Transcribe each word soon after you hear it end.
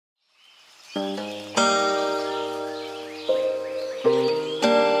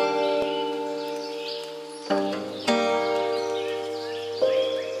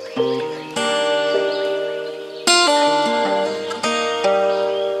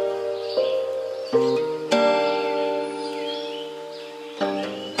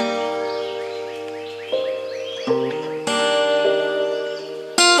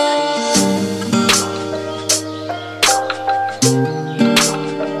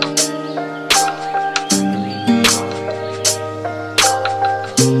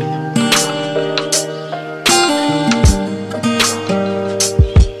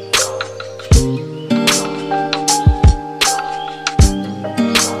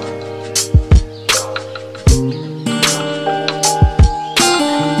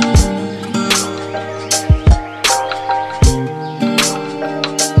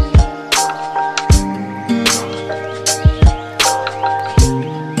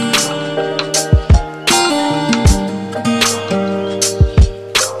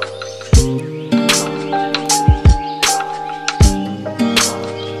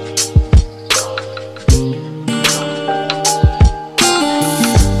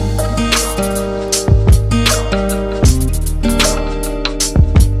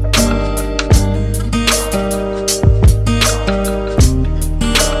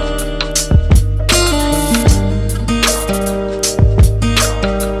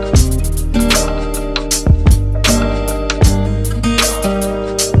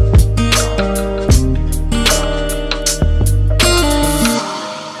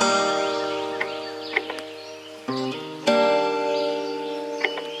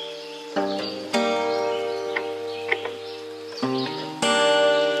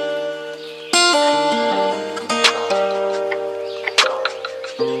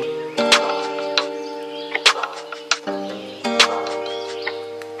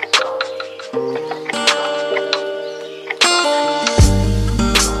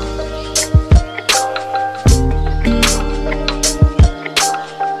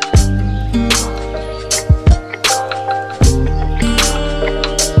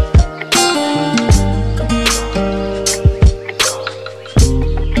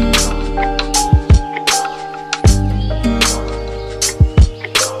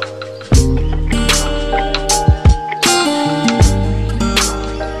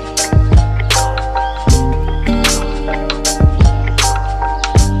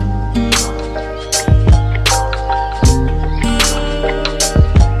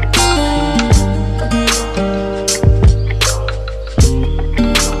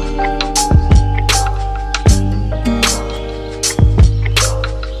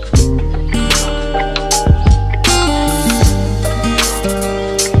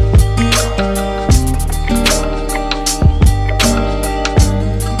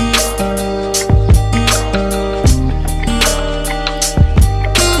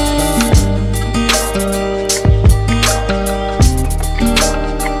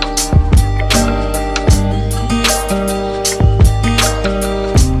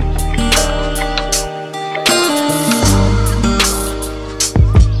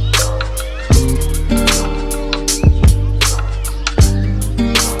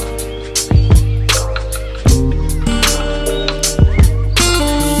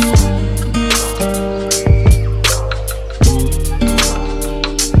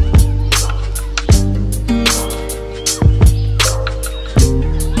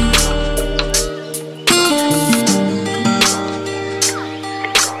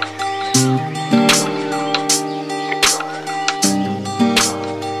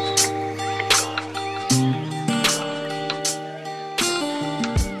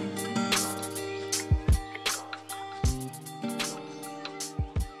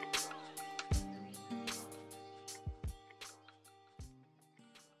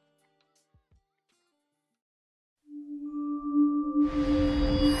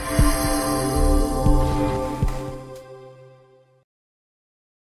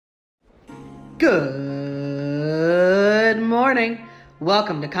Good morning.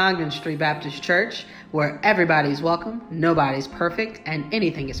 Welcome to Congdon Street Baptist Church, where everybody's welcome, nobody's perfect, and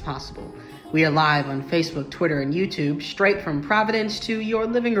anything is possible. We are live on Facebook, Twitter, and YouTube, straight from Providence to your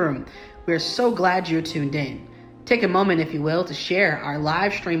living room. We are so glad you're tuned in. Take a moment, if you will, to share our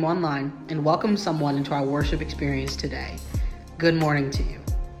live stream online and welcome someone into our worship experience today. Good morning to you.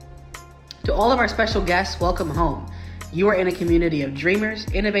 To all of our special guests, welcome home. You are in a community of dreamers,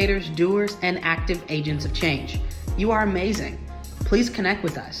 innovators, doers, and active agents of change. You are amazing. Please connect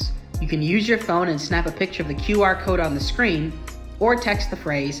with us. You can use your phone and snap a picture of the QR code on the screen or text the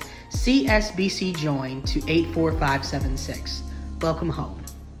phrase CSBC join to 84576. Welcome home.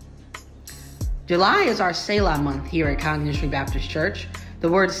 July is our Selah month here at Congdon Street Baptist Church. The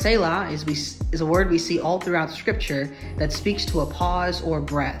word Selah is a word we see all throughout Scripture that speaks to a pause or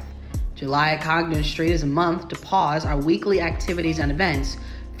breath. July at Congdon Street is a month to pause our weekly activities and events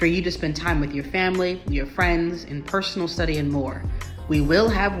for you to spend time with your family, your friends, in personal study, and more. We will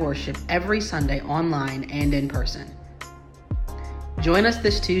have worship every Sunday online and in person. Join us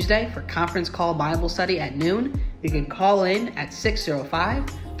this Tuesday for conference call Bible study at noon. You can call in at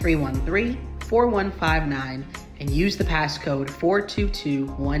 605-313-4159 and use the passcode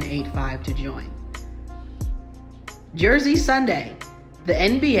 422185 to join. Jersey Sunday. The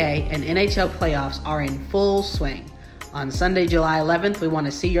NBA and NHL playoffs are in full swing. On Sunday, July 11th, we want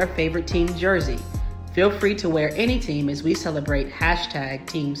to see your favorite team's jersey. Feel free to wear any team as we celebrate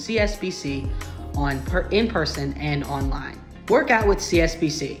 #Team CSBC in person and online. Workout with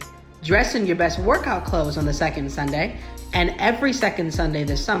CSBC. Dress in your best workout clothes on the second Sunday and every second Sunday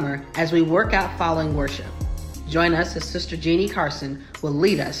this summer as we work out following worship. Join us as Sister Jeannie Carson will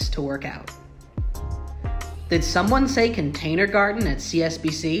lead us to work out. Did someone say container garden at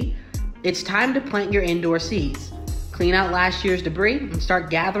CSBC? It's time to plant your indoor seeds. Clean out last year's debris and start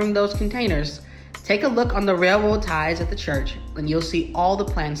gathering those containers. Take a look on the railroad ties at the church and you'll see all the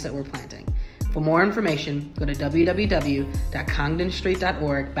plants that we're planting. For more information, go to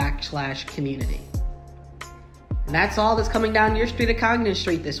www.congdonstreet.org/community. And that's all that's coming down your street at Congdon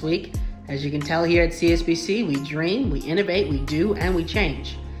Street this week. As you can tell here at CSBC, we dream, we innovate, we do, and we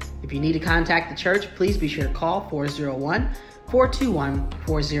change. If you need to contact the church, please be sure to call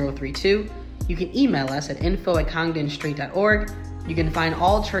 401-421-4032. You can email us at info@congdonstreet.org. You can find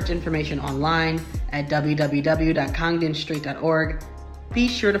all church information online at www.congdonstreet.org. Be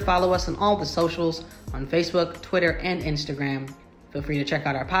sure to follow us on all the socials on Facebook, Twitter, and Instagram. Feel free to check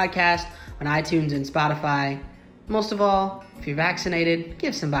out our podcast on iTunes and Spotify. Most of all, if you're vaccinated,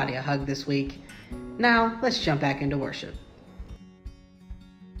 give somebody a hug this week. Now, let's jump back into worship.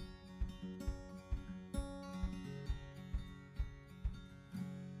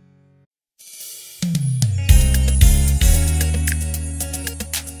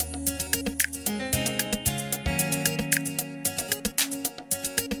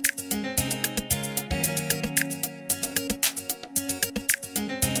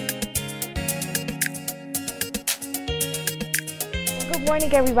 Good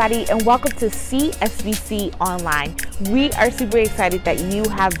morning, everybody, and welcome to CSBC Online. We are super excited that you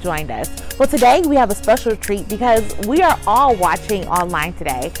have joined us. Well, today we have a special treat because we are all watching online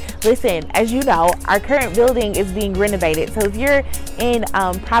today. Listen, as you know, our current building is being renovated. So if you're in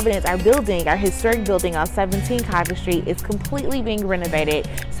Providence, our historic building on 17 Congdon Street is completely being renovated.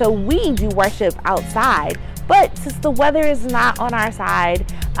 So we do worship outside. But since the weather is not on our side,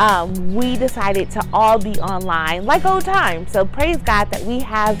 we decided to all be online like old times. So praise God that we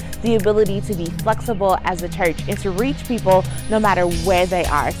have the ability to be flexible as a church and to reach people no matter where they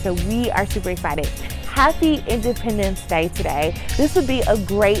are. So we are super excited. Happy Independence Day today. This would be a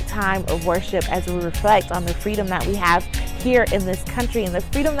great time of worship as we reflect on the freedom that we have here in this country and the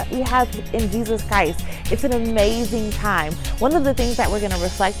freedom that we have in Jesus Christ. It's an amazing time. One of the things that we're going to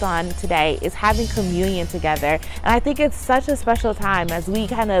reflect on today is having communion together. And I think it's such a special time as we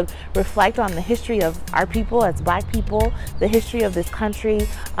kind of reflect on the history of our people as Black people, the history of this country,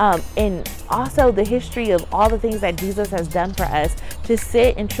 and also the history of all the things that Jesus has done for us, to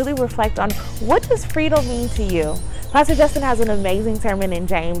sit and truly reflect on what does freedom mean to you. Pastor Justin has an amazing sermon in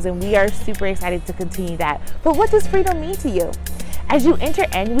James, and we are super excited to continue that. But what does freedom mean to you? As you enter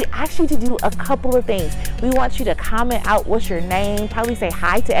in, we ask you to do a couple of things. We want you to comment out what's your name, probably say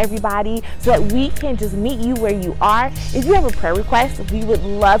hi to everybody so that we can just meet you where you are. If you have a prayer request, we would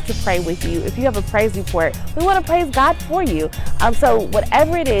love to pray with you. If you have a praise report, we want to praise God for you. So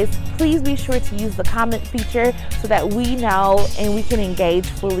whatever it is, please be sure to use the comment feature so that we know and we can engage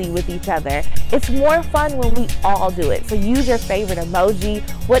fully with each other. It's more fun when we all do it. So use your favorite emoji,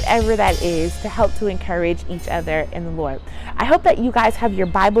 whatever that is, to help to encourage each other in the Lord. I hope that you guys have your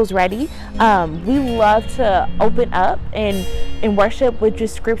Bibles ready. We love to open up and worship with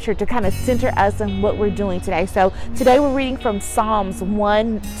just scripture to kind of center us in what we're doing today. So today we're reading from Psalms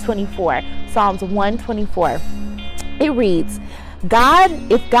 124. Psalms 124. It reads,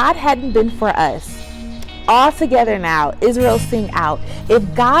 if God hadn't been for us, all together now, Israel sing out.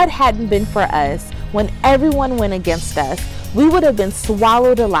 If God hadn't been for us, when everyone went against us, we would have been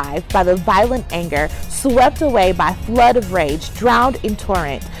swallowed alive by the violent anger, swept away by flood of rage, drowned in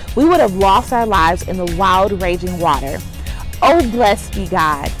torrent. We would have lost our lives in the wild raging water. Oh, blessed be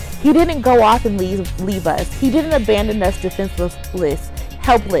God. He didn't go off and leave us. He didn't abandon us defenseless,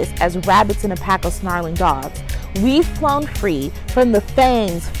 helpless as rabbits in a pack of snarling dogs. We've flown free from the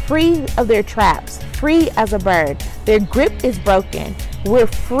fangs, free of their traps, free as a bird. Their grip is broken. We're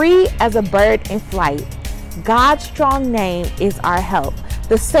free as a bird in flight. God's strong name is our help.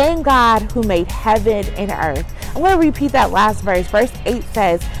 The same God who made heaven and earth. I'm going to repeat that last verse. Verse 8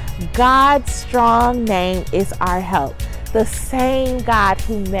 says, God's strong name is our help. The same God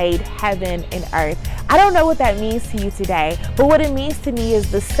who made heaven and earth. I don't know what that means to you today, but what it means to me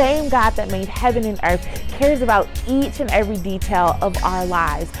is the same God that made heaven and earth cares about each and every detail of our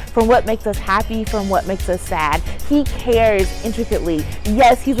lives, from what makes us happy, from what makes us sad. He cares intricately.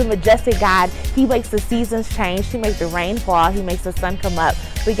 Yes, he's a majestic God. He makes the seasons change. He makes the rain fall. He makes the sun come up.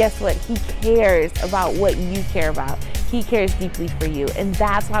 But guess what? He cares about what you care about. He cares deeply for you, and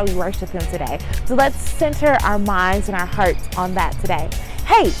that's why we worship him today. So let's center our minds and our hearts on that today.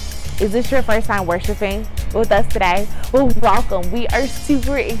 Hey, is this your first time worshiping with us today? Well, welcome. We are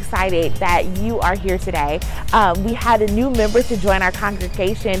super excited that you are here today. We had a new member to join our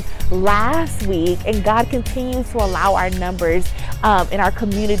congregation last week, and God continues to allow our numbers in our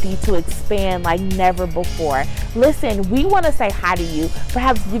community to expand like never before. Listen, we want to say hi to you,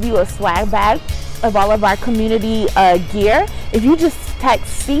 perhaps give you a swag bag of all of our community gear. If you just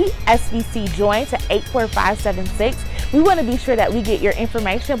text CSBC join to 84576, we want to be sure that we get your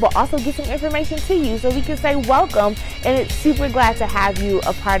information, but also get some information to you so we can say welcome, and it's super glad to have you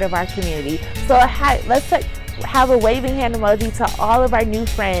a part of our community. So let's have a waving hand emoji to all of our new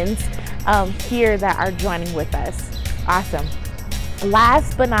friends here that are joining with us. Awesome.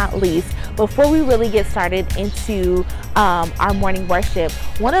 Last but not least, before we really get started into our morning worship,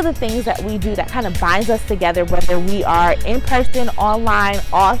 one of the things that we do that kind of binds us together, whether we are in person, online,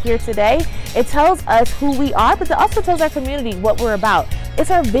 all here today, it tells us who we are, but it also tells our community what we're about.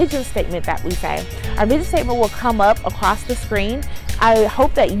 It's our vision statement that we say. Our vision statement will come up across the screen. I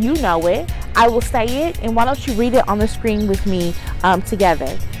hope that you know it. I will say it, and why don't you read it on the screen with me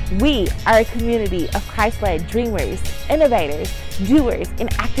together. We are a community of Christ-led dreamers, innovators, doers,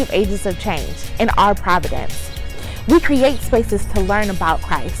 and active agents of change in our providence. We create spaces to learn about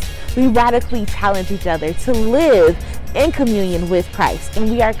Christ. We radically challenge each other to live in communion with Christ, and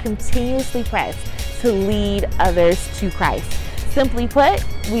we are continuously pressed to lead others to Christ. Simply put,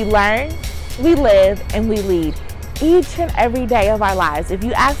 we learn, we live, and we lead each and every day of our lives. If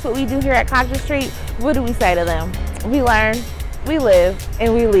you ask what we do here at Congdon Street, what do we say to them? We learn, we live,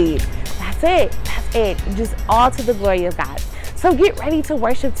 and we lead. That's it. That's it. Just all to the glory of God. So get ready to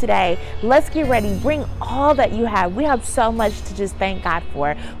worship today. Let's get ready. Bring all that you have. We have so much to just thank God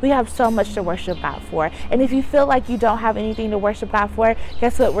for. We have so much to worship God for. And if you feel like you don't have anything to worship God for,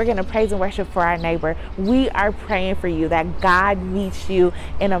 guess what? We're going to praise and worship for our neighbor. We are praying for you that God meets you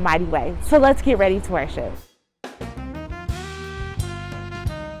in a mighty way. So let's get ready to worship.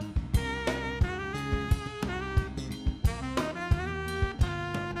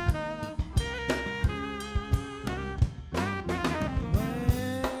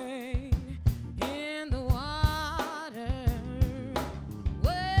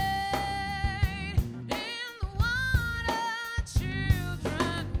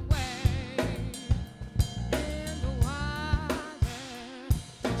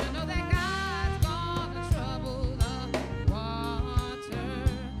 Know that God's gonna trust.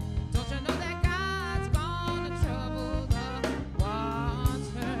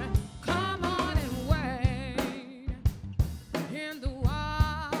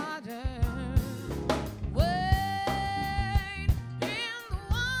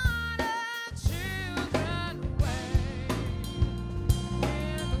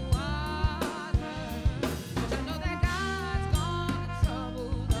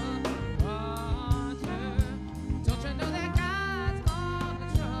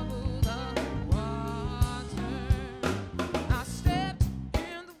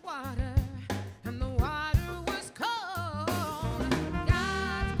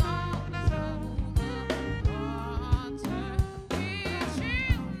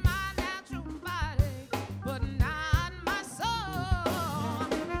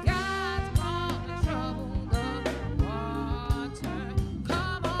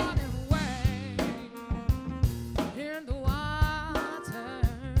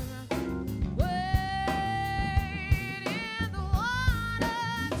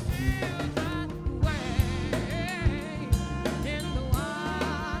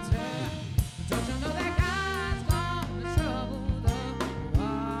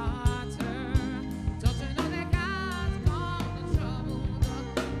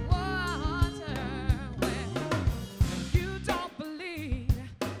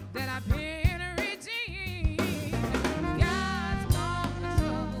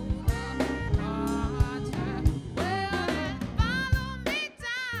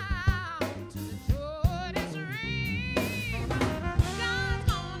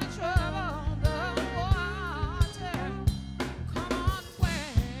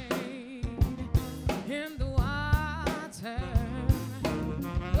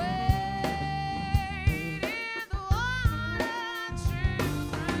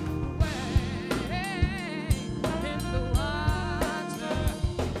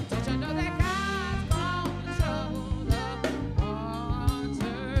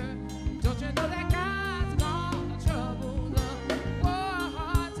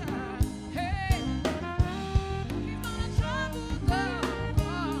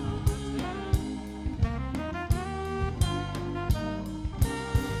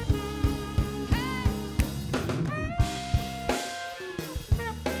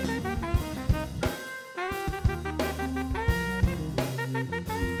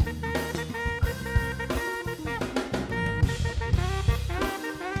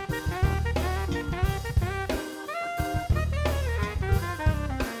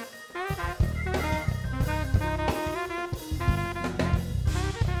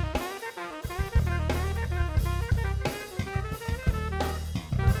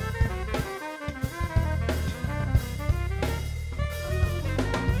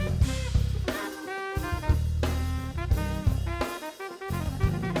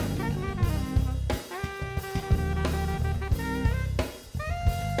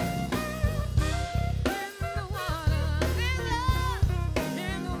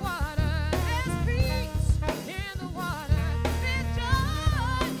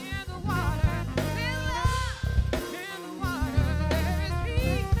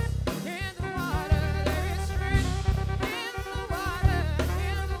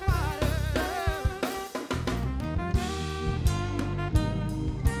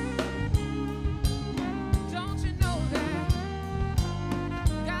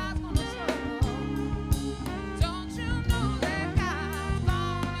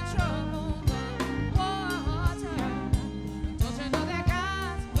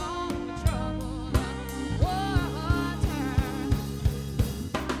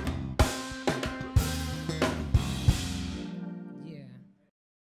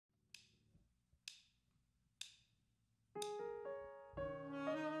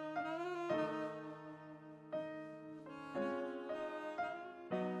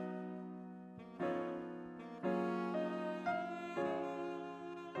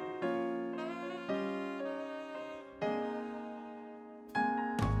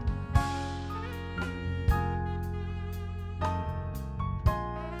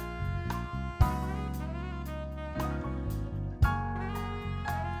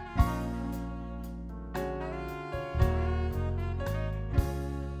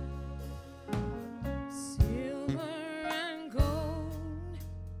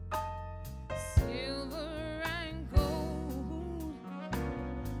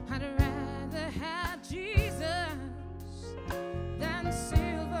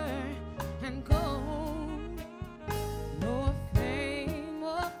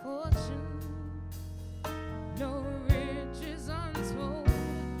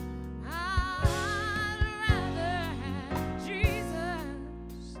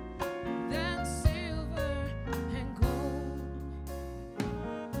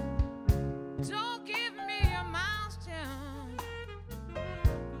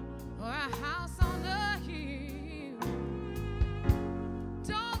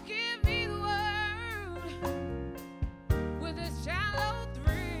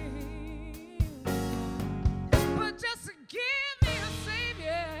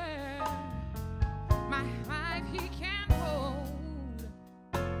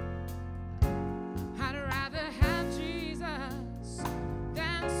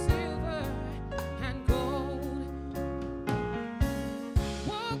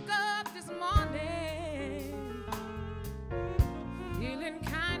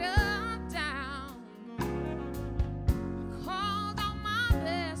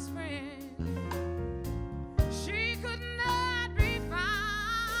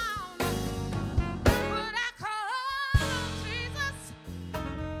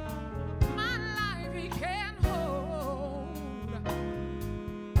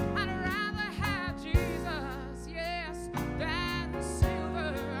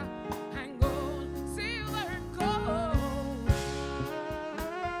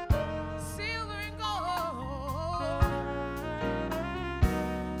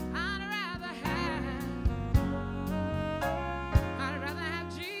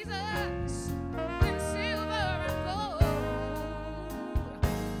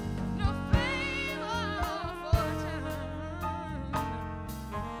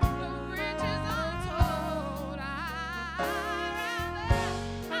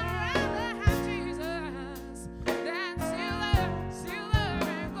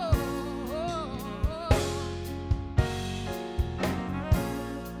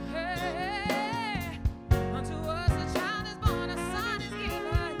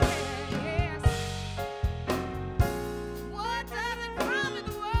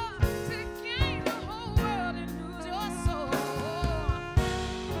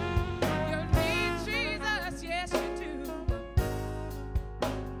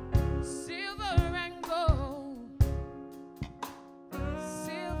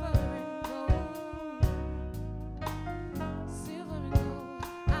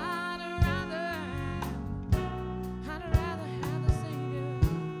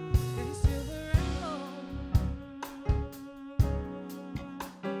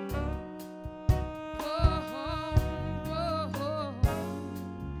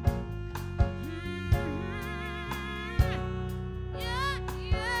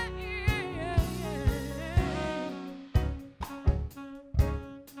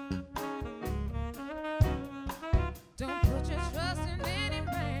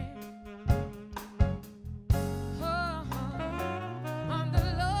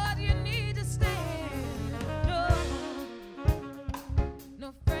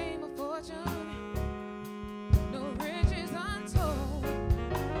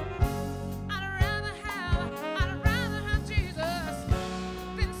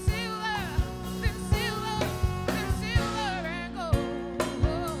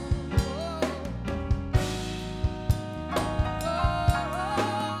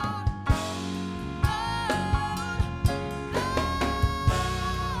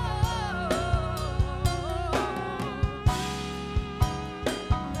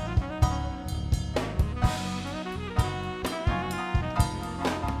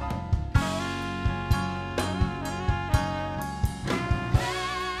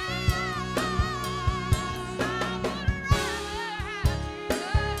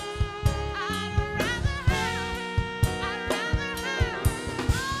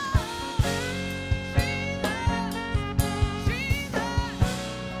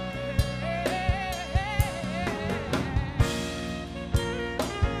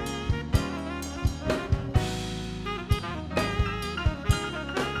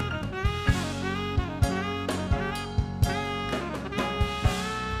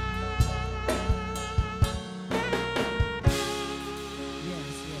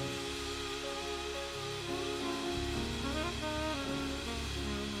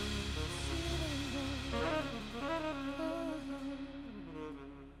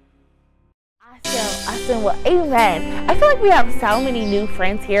 Awesome. Well, amen. I feel like we have so many new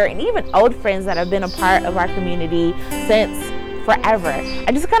friends here and even old friends that have been a part of our community since forever.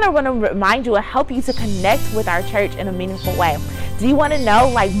 I just kind of want to remind you and help you to connect with our church in a meaningful way. Do you want to know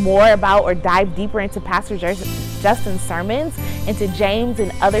like more about or dive deeper into Pastor Justin's sermons, into James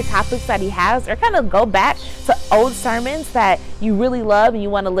and other topics that he has, or kind of go back to old sermons that you really love and you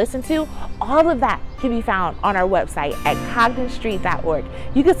want to listen to? All of that can be found on our website at congdonstreet.org.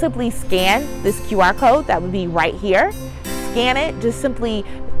 You can simply scan this QR code that would be right here. Scan it, just simply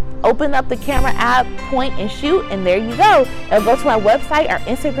open up the camera app, point and shoot, and there you go. It'll go to our website, our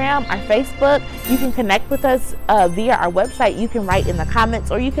Instagram, our Facebook. You can connect with us via our website. You can write in the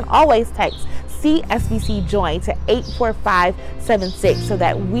comments, or you can always text CSBC join to 84576 so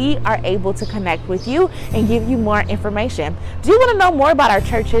that we are able to connect with you and give you more information. Do you want to know more about our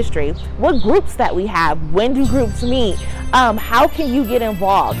church history? What groups that we have? When do groups meet? How can you get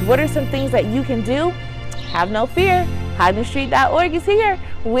involved? What are some things that you can do? Have no fear. CongdonStreet.org is here.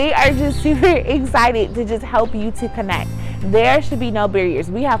 We are just super excited to just help you to connect. There should be no barriers.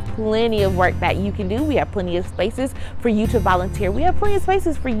 We have plenty of work that you can do. We have plenty of spaces for you to volunteer. We have plenty of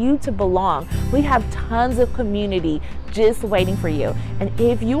spaces for you to belong. We have tons of community just waiting for you. And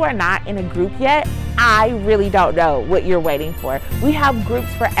if you are not in a group yet, I really don't know what you're waiting for. We have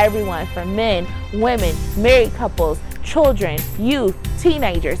groups for everyone, for men, women, married couples, children, youth,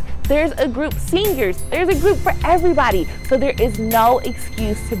 teenagers. There's a group, seniors, there's a group for everybody. So there is no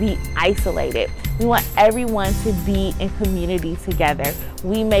excuse to be isolated. We want everyone to be in community together.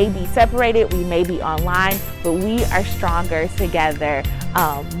 We may be separated, we may be online, but we are stronger together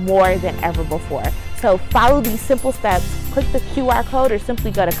more than ever before. So follow these simple steps, click the QR code, or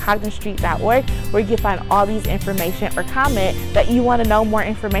simply go to congdonstreet.org where you can find all these information, or comment that you want to know more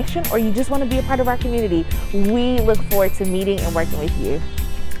information, or you just want to be a part of our community. We look forward to meeting and working with you.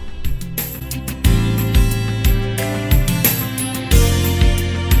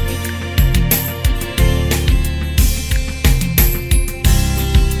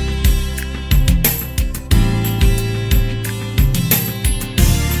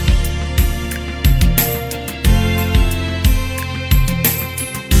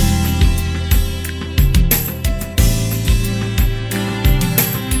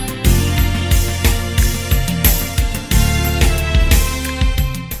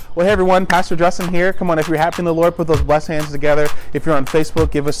 Well, hey everyone, Pastor Justin here. Come on, if you're happy in the Lord, put those blessed hands together. If you're on Facebook,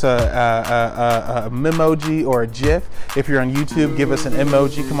 give us a memoji or a GIF. If you're on YouTube, give us an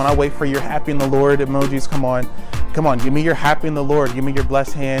emoji. Come on, I'll wait for your happy in the Lord emojis. Come on, give me your happy in the Lord. Give me your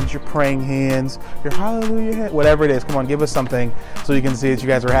blessed hands, your praying hands, your hallelujah hands, whatever it is. Come on, give us something so you can see that you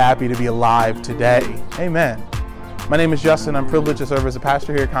guys are happy to be alive today. Amen. My name is Justin. I'm privileged to serve as a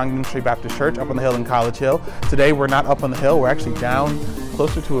pastor here at Congdon Street Baptist Church up on the hill in College Hill. Today we're not up on the hill, we're actually down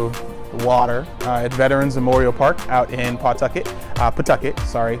closer to the water at Veterans Memorial Park out in Pawtucket,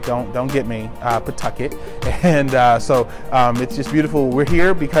 sorry, don't get me, Pawtucket. And so it's just beautiful. We're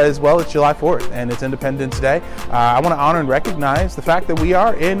here because, well, it's July 4th and it's Independence Day. I want to honor and recognize the fact that we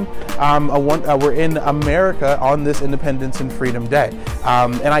are in we're in America on this Independence and Freedom Day.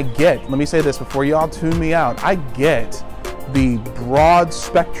 And let me say this before y'all tune me out, I get the broad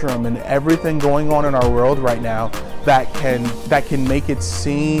spectrum and everything going on in our world right now that can make it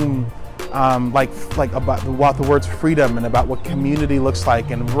seem about what the words freedom and about what community looks like,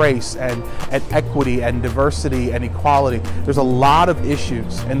 and race and equity and diversity and equality. There's a lot of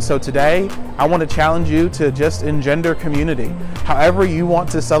issues, and so today I want to challenge you to just engender community. However you want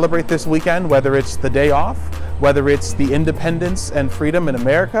to celebrate this weekend, whether it's the day off, whether it's the independence and freedom in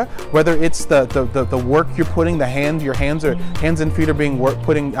America, whether it's the work you're putting, your hands and feet are being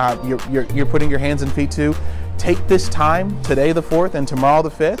you're putting your hands and feet to. Take this time, today the 4th and tomorrow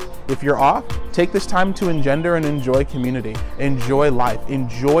the 5th, if you're off, take this time to engender and enjoy community, enjoy life,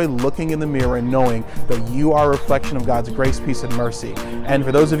 enjoy looking in the mirror and knowing that you are a reflection of God's grace, peace, and mercy. And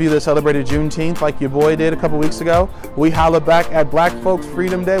for those of you that celebrated Juneteenth like your boy did a couple weeks ago, we holla back at Black Folks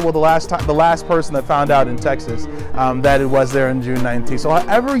Freedom Day. Well, the last person that found out in Texas that it was there on June 19th. So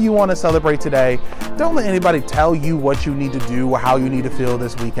however you want to celebrate today, don't let anybody tell you what you need to do or how you need to feel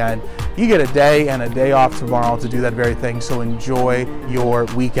this weekend. You get a day and a day off tomorrow to do that very thing, so enjoy your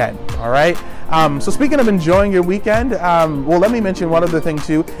weekend. All right. So speaking of enjoying your weekend, well, let me mention one other thing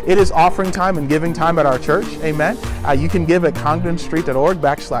too. It is offering time and giving time at our church. Amen. You can give at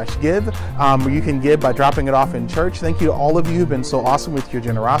congdonstreet.org/give, or you can give by dropping it off in church. Thank you to all of you who've been so awesome with your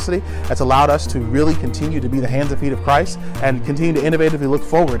generosity. That's allowed us to really continue to be the hands and feet of Christ and continue to innovatively look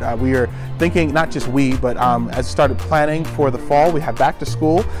forward. We are thinking, not just we, but as started planning for the fall, we have back to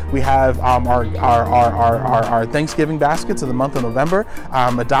school. We have our Thanksgiving baskets of the month of November,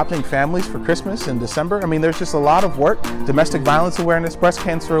 adopting families for Christmas. Christmas in December. I mean, there's just a lot of work. Domestic violence awareness, breast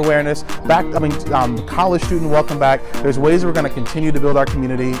cancer awareness, college student welcome back. There's ways we're going to continue to build our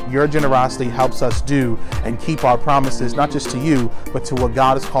community. Your generosity helps us do and keep our promises, not just to you, but to what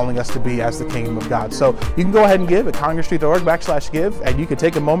God is calling us to be as the kingdom of God. So you can go ahead and give at congdonstreet.org/give, and you can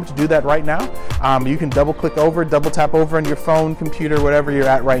take a moment to do that right now. You can double tap over on your phone, computer, whatever you're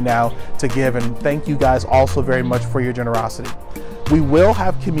at right now to give. And thank you guys also very much for your generosity. We will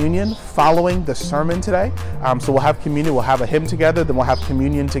have communion following the sermon today. So we'll have communion, we'll have a hymn together, then we'll have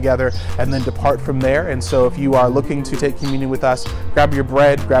communion together and then depart from there. And so if you are looking to take communion with us, grab your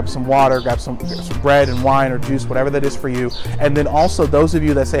bread, grab some water, grab some bread and wine or juice, whatever that is for you. And then also those of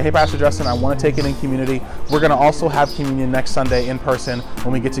you that say, hey, Pastor Justin, I want to take it in community, we're going to also have communion next Sunday in person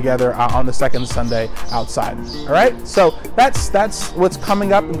when we get together on the second Sunday outside. All right, so that's what's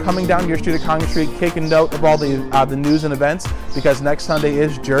coming up and coming down your street at Congdon Street. Take a note of all the news and events, because next Sunday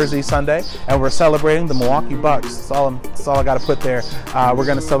is Jersey Sunday, and we're celebrating the Milwaukee Bucks. That's all I got to put there. We're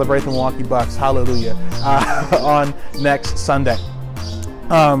going to celebrate the Milwaukee Bucks, hallelujah, on next Sunday.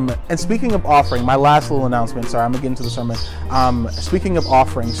 And speaking of offering, my last little announcement, sorry, I'm gonna get into the sermon. Speaking of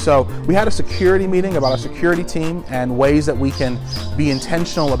offering, so we had a security meeting about our security team and ways that we can be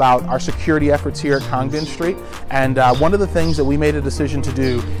intentional about our security efforts here at Congdon Street. And one of the things that we made a decision to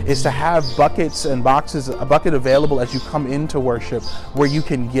do is to have buckets and boxes, a bucket available as you come into worship where you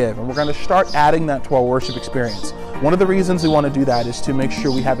can give. And we're gonna start adding that to our worship experience. One of the reasons we want to do that is to make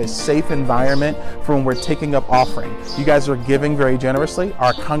sure we have a safe environment for when we're taking up offering. You guys are giving very generously.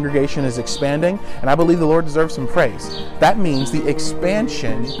 Our congregation is expanding, and I believe the Lord deserves some praise. That means the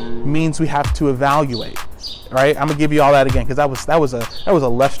expansion means we have to evaluate. Right? I'm gonna give you all that again, because that was a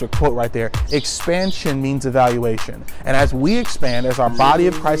Lester quote right there. Expansion means evaluation, and as we expand, as our body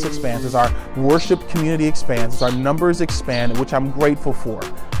of Christ expands, as our worship community expands, as our numbers expand, which I'm grateful for.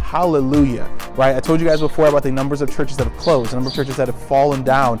 Hallelujah, right? I told you guys before about the numbers of churches that have closed, the number of churches that have fallen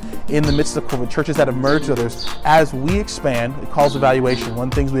down in the midst of COVID, churches that have merged with others. As we expand, it calls evaluation. One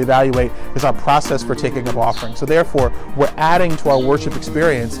of the things we evaluate is our process for taking up offering. So therefore, we're adding to our worship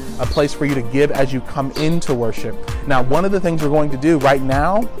experience a place for you to give as you come into worship. Now, one of the things we're going to do right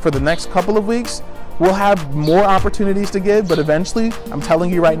now for the next couple of weeks, we'll have more opportunities to give, but eventually, I'm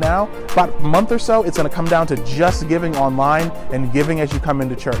telling you right now, about a month or so, it's going to come down to just giving online and giving as you come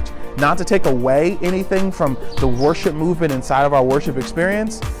into church. Not to take away anything from the worship movement inside of our worship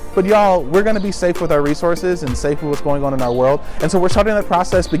experience, but y'all, we're going to be safe with our resources and safe with what's going on in our world. And so we're starting that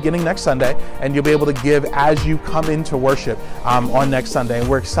process beginning next Sunday, and you'll be able to give as you come into worship on next Sunday. And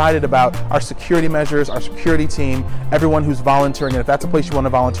we're excited about our security measures, our security team, everyone who's volunteering. And if that's a place you want to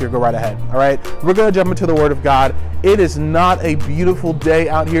volunteer, go right ahead. All right, we're going to jump into the Word of God. It is not a beautiful day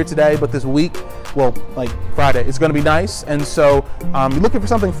out here today, but this week, well, like Friday, it's going to be nice. And so you're looking for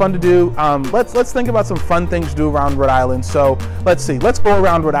something fun to do. Let's think about some fun things to do around Rhode Island. So let's go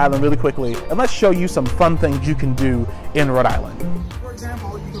around Rhode Island really quickly, and let's show you some fun things you can do in Rhode Island. For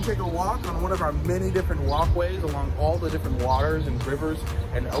example, you can take a walk on one of our many different walkways along all the different waters and rivers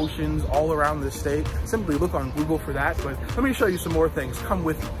and oceans all around the state. Simply look on Google for that, but let me show you some more things. Come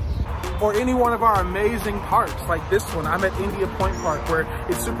with me. Or any one of our amazing parks, like this one. I'm at India Point Park, where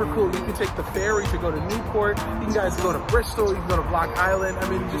it's super cool. You can take the ferry to go to Newport. You can guys go to Bristol. You can go to Block Island. I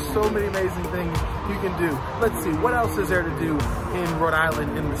mean, just so many amazing things you can do. Let's see, what else is there to do in Rhode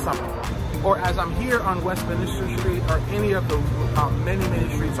Island in the summer? Or as I'm here on Westminster Street, or any of the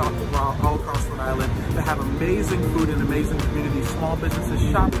many streets all across Rhode Island that have amazing food and amazing communities, small businesses,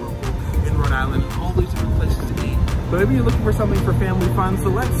 shop local in Rhode Island, all these different places to eat. But maybe you're looking for something for family fun, so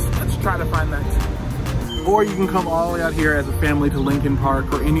let's try to find that too. Or you can come all the way out here as a family to Lincoln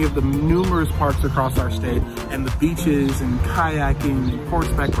Park or any of the numerous parks across our state, and the beaches and kayaking and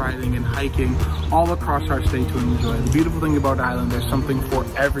horseback riding and hiking all across our state to enjoy. The beautiful thing about Island, there's something for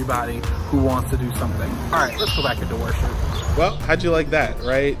everybody who wants to do something. All right, let's go back into worship. Well, how'd you like that,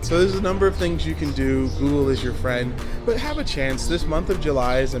 right? So there's a number of things you can do. Google is your friend, but have a chance. This month of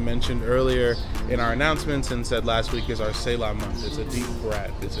July, as I mentioned earlier in our announcements and said last week, is our Selah month. It's a deep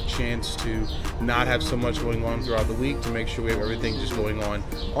breath. It's a chance to not have so much going on throughout the week, to make sure we have everything just going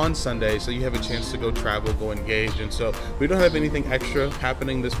on Sunday, so you have a chance to go travel, go engage. And so we don't have anything extra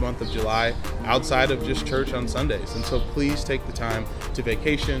happening this month of July outside of just church on Sundays. And so please take the time to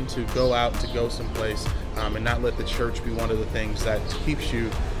vacation, to go out, to go someplace, and not let the church be one of the things that keeps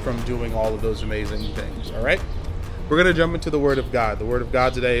you from doing all of those amazing things. All right, we're going to jump into the Word of God. The Word of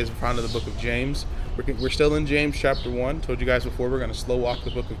God today is found in the book of James. We're still in James chapter 1. Told you guys before we're going to slow walk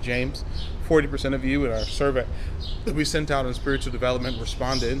the book of James. 40% of you in our survey that we sent out on spiritual development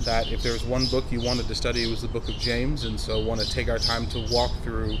responded that if there was one book you wanted to study, it was the book of James, and so want to take our time to walk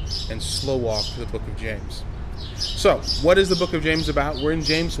through and slow walk the book of James. So, what is the book of James about? We're in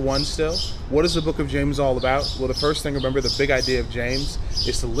James 1 still. What is the book of James all about? Well, the first thing, remember, the big idea of James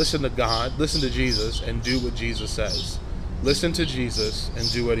is to listen to God, listen to Jesus, and do what Jesus says. Listen to Jesus and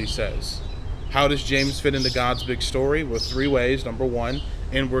do what he says. How does James fit into God's big story? Well, 3 ways. Number 1,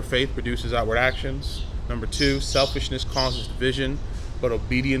 inward faith produces outward actions. Number 2, selfishness causes division, but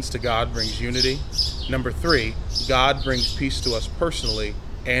obedience to God brings unity. Number 3, God brings peace to us personally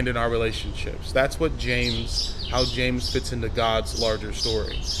and in our relationships. That's what how James fits into God's larger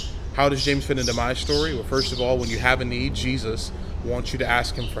story. How does James fit into my story? Well, first of all, when you have a need, Jesus wants you to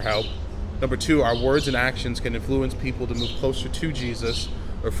ask him for help. Number 2, our words and actions can influence people to move closer to Jesus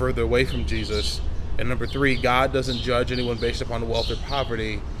or further away from Jesus. And number 3, God doesn't judge anyone based upon wealth or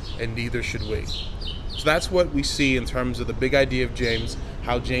poverty, and neither should we. So that's what we see in terms of the big idea of James,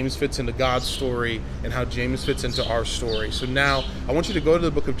 how James fits into God's story and how James fits into our story. So now I want you to go to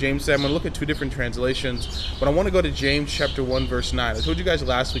the book of James today. I'm going to look at 2 different translations, but I want to go to James chapter 1 verse 9. I told you guys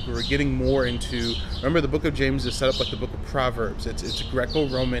last week we were getting more into, remember the book of James is set up like the book of Proverbs. It's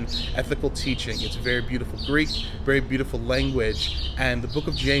Greco-Roman ethical teaching. It's very beautiful Greek, very beautiful language, and the book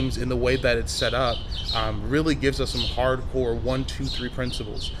of James in the way that it's set up really gives us some hardcore 1, 2, 3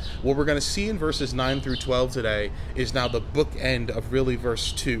 principles. What we're going to see in verses 9 through 12 today is now the bookend of really verse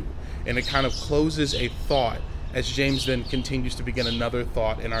 2, and it kind of closes a thought as James then continues to begin another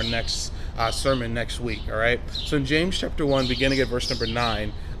thought in our next sermon next week. All right, so in James chapter 1 beginning at verse number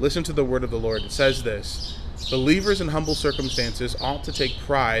 9, listen to the word of the Lord. It says this: believers in humble circumstances ought to take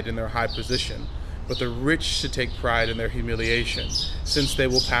pride in their high position, but the rich should take pride in their humiliation, since they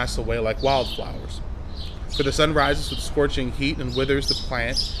will pass away like wildflowers. For the sun rises with scorching heat and withers the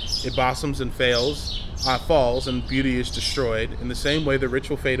plant. It blossoms and falls, and beauty is destroyed. In the same way, the rich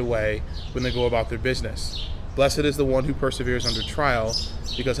will fade away when they go about their business. Blessed is the one who perseveres under trial,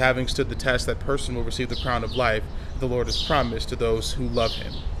 because having stood the test, that person will receive the crown of life the Lord has promised to those who love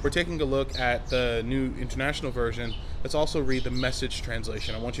him. We're taking a look at the New International Version. Let's also read the Message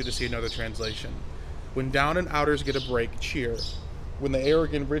translation. I want you to see another translation. When down and outers get a break, cheer. When the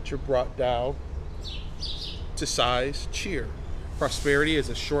arrogant rich are brought down to size, cheer. Prosperity is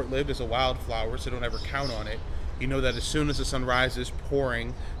as short-lived as a wildflower, so don't ever count on it. You know that as soon as the sun rises,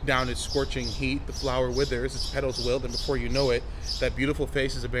 pouring down its scorching heat, the flower withers, its petals wilt, and before you know it, that beautiful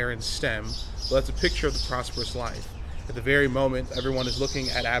face is a barren stem. Well, that's a picture of the prosperous life. At the very moment, everyone is looking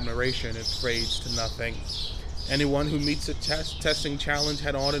at admiration, it fades to nothing. Anyone who meets a testing challenge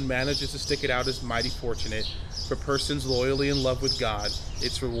head-on and manages to stick it out is mighty fortunate. For persons loyally in love with God,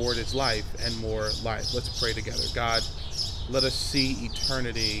 its reward is life and more life. Let's pray together. God, let us see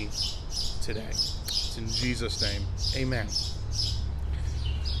eternity today. It's in Jesus' name. Amen.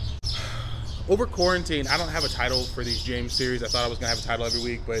 Over quarantine, I don't have a title for these James series. I thought I was going to have a title every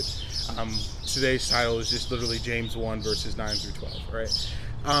week, but today's title is just literally James 1 verses 9 through 12, right?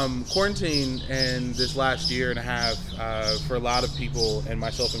 Quarantine and this last year and a half, for a lot of people, and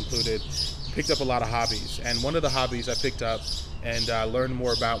myself included, picked up a lot of hobbies. And one of the hobbies I picked up and learned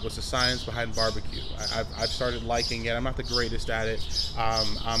more about was the science behind barbecue. I've started liking it. I'm not the greatest at it,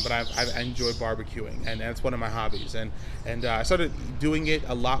 but I enjoy barbecuing, and that's one of my hobbies. And I started doing it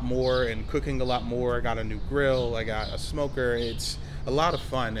a lot more and cooking a lot more. I got a new grill. I got a smoker. It's a lot of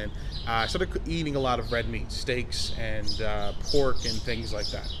fun, and I started eating a lot of red meat, steaks and pork and things like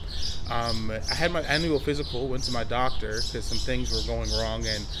that. I had my annual physical, went to my doctor because some things were going wrong,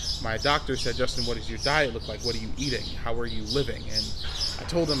 and my doctor said, Justin, what does your diet look like? What are you eating? How are you living? And I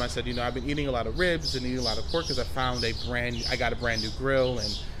told him, I said, I've been eating a lot of ribs and eating a lot of pork because I got a brand new grill,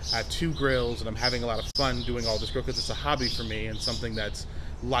 and I have 2 grills, and I'm having a lot of fun doing all this grill because it's a hobby for me and something that's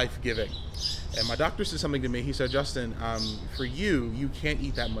life-giving. And my doctor said something to me. He said, Justin, for you can't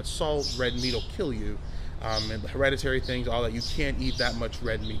eat that much salt. Red meat will kill you. And hereditary things, all that. You can't eat that much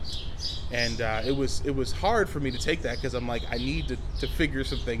red meat. And it was hard for me to take that because I'm like, I need to figure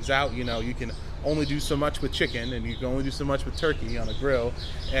some things out. You can only do so much with chicken, and you can only do so much with turkey on a grill.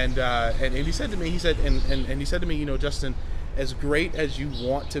 And he said to me, he said to me, Justin, as great as you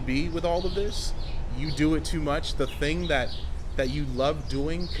want to be with all of this, you do it too much. The thing that you love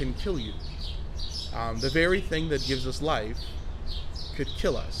doing can kill you. The very thing that gives us life could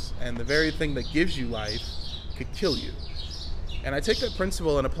kill us, and the very thing that gives you life could kill you. And I take that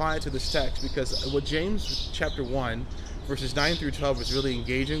principle and apply it to this text because what James chapter 1 verses 9 through 12 is really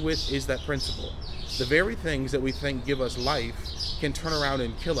engaging with is that principle. The very things that we think give us life can turn around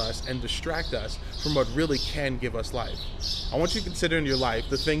and kill us and distract us from what really can give us life. I want you to consider in your life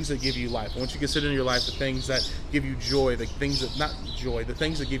the things that give you life. I want you to consider in your life the things that give you joy, the things that, not joy, the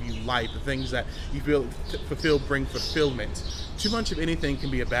things that give you life, the things that you feel fulfilled, bring fulfillment. Too much of anything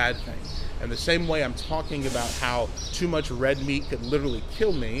can be a bad thing. And the same way I'm talking about how too much red meat could literally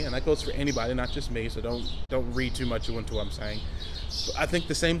kill me, and that goes for anybody, not just me, so don't read too much into what I'm saying. I think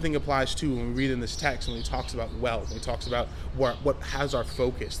the same thing applies too when we read in this text, when he talks about wealth, when he talks about what has our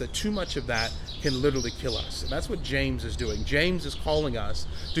focus, that too much of that can literally kill us. And that's what James is doing. James is calling us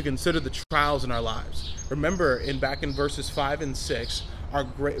to consider the trials in our lives. Remember back in verses 5 and 6,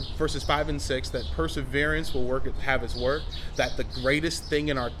 verses 5 and 6, that perseverance will have its work, that the greatest thing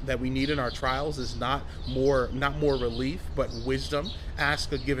that we need in our trials is not more relief, but wisdom.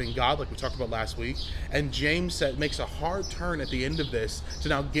 Ask a giving God, like we talked about last week. And James makes a hard turn at the end of this to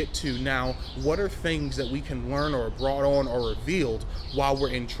now get to what are things that we can learn or brought on or revealed while we're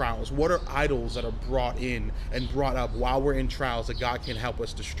in trials? What are idols that are brought in and brought up while we're in trials that God can help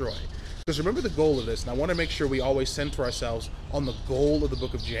us destroy? Because remember the goal of this, and I want to make sure we always center ourselves on the goal of the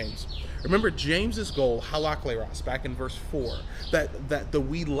book of James. Remember James's goal, halakleros, back in verse 4, that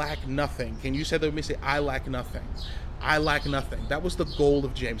we lack nothing. Can you say that with me? Say, I lack nothing. I lack nothing. That was the goal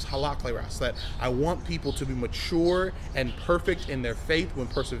of James, halakleros, that I want people to be mature and perfect in their faith when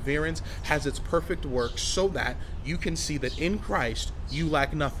perseverance has its perfect work, so that you can see that in Christ you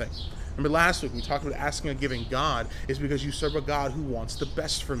lack nothing. Remember last week we talked about asking and giving God is because you serve a God who wants the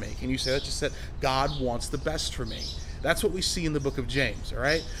best for me. Can you say that? Just said, God wants the best for me. That's what we see in the book of James, all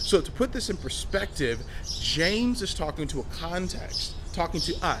right? So to put this in perspective, James is talking to a context, talking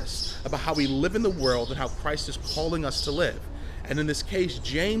to us about how we live in the world and how Christ is calling us to live. And in this case,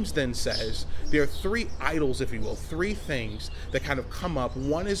 James then says there are three idols, if you will, three things that kind of come up.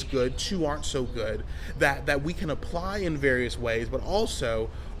 One is good, two aren't so good, that we can apply in various ways, but also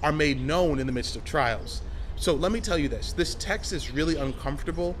are made known in the midst of trials. So let me tell you this text is really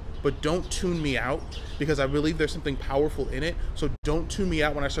uncomfortable, but don't tune me out, because I believe there's something powerful in it. So don't tune me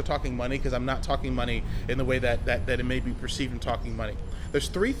out when I start talking money, because I'm not talking money in the way that it may be perceived in talking money. There's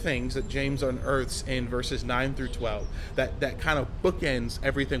three things that James unearths in verses 9 through 12 that kind of bookends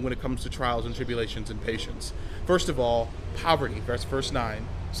everything when it comes to trials and tribulations and patience. First of all, poverty, that's verse 9.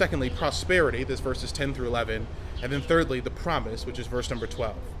 Secondly, prosperity, this verses 10 through 11. And then thirdly, the promise, which is verse number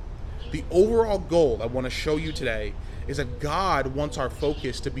 12. The overall goal I want to show you today is that God wants our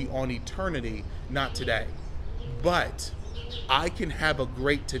focus to be on eternity, not today. But I can have a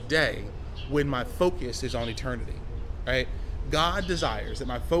great today when my focus is on eternity, right? God desires that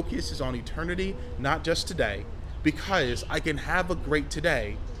my focus is on eternity, not just today, because I can have a great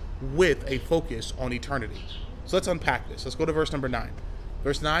today with a focus on eternity. So let's unpack this. Let's go to verse number 9.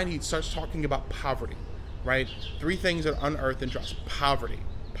 Verse 9, he starts talking about poverty, right? Three things that are unearthed in trust. Poverty.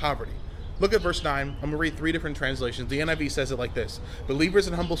 Look at verse 9. I'm going to read three different translations. The NIV says it like this: believers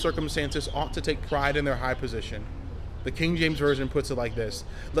in humble circumstances ought to take pride in their high position. The King James Version puts it like this: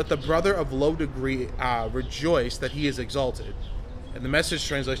 let the brother of low degree rejoice that he is exalted. And the Message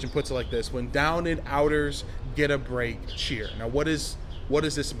translation puts it like this: when down and outers get a break, cheer. Now what does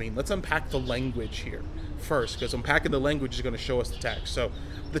this mean? Let's unpack the language here first, because unpacking the language is going to show us the text. So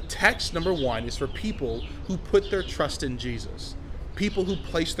the text, number one, is for people who put their trust in Jesus. People who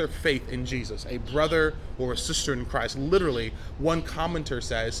place their faith in Jesus, a brother or a sister in Christ. Literally, one commenter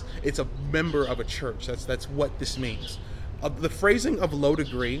says it's a member of a church. That's what this means. The phrasing of low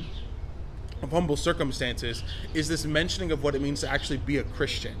degree, of humble circumstances, is this mentioning of what it means to actually be a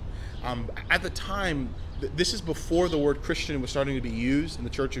Christian. At the time, this is before the word Christian was starting to be used in the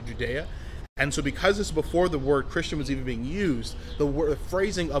Church of Judea. And so because this is before the word Christian was even being used, the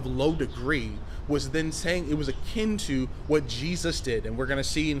phrasing of low degree was then saying it was akin to what Jesus did. And we're going to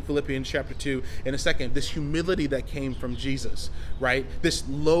see in Philippians chapter 2 in a second, this humility that came from Jesus, right? This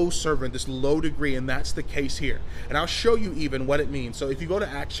low servant, this low degree, and that's the case here. And I'll show you even what it means. So if you go to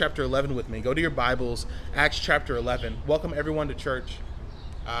Acts chapter 11 with me, go to your Bibles, Acts chapter 11. Welcome everyone to church.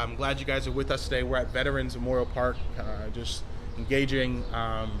 I'm glad you guys are with us today. We're at Veterans Memorial Park, just engaging,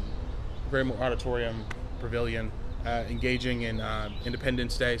 auditorium, pavilion, engaging in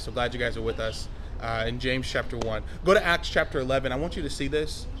Independence Day. So glad you guys are with us in James chapter 1. Go to Acts chapter 11. I want you to see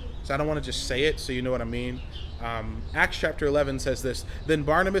this, so I don't want to just say it so you know what I mean. Acts chapter 11 says this: then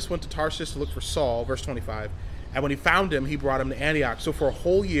Barnabas went to Tarsus to look for Saul, verse 25. And when he found him, he brought him to Antioch. So for a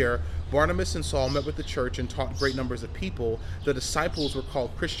whole year, Barnabas and Saul met with the church and taught great numbers of people. The disciples were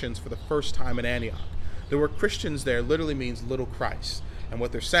called Christians for the first time in Antioch. The word Christians there literally means little Christ. And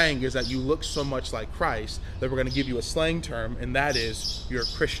what they're saying is that you look so much like Christ that we're going to give you a slang term, and that is you're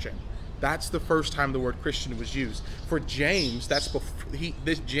a Christian. That's the first time the word Christian was used. For James,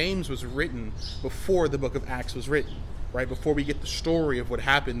 James was written before the book of Acts was written, right? Before we get the story of what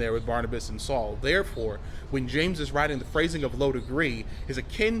happened there with Barnabas and Saul. Therefore, when James is writing, the phrasing of low degree is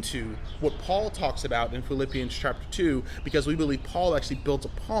akin to what Paul talks about in Philippians chapter 2, because we believe Paul actually builds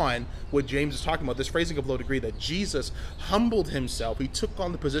upon what James is talking about, this phrasing of low degree, that Jesus humbled himself. He took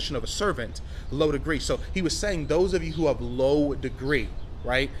on the position of a servant, low degree. So he was saying, those of you who have low degree,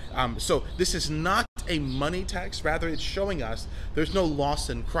 right? So this is not a money text. Rather, it's showing us there's no loss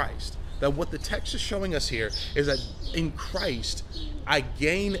in Christ. That what the text is showing us here is that in Christ, I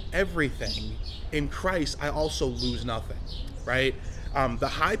gain everything. In Christ, I also lose nothing, right? The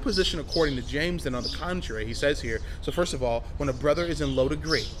high position, according to James, then on the contrary, he says here, so first of all, when a brother is in low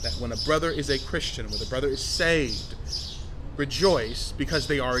degree, that when a brother is a Christian, when a brother is saved, rejoice because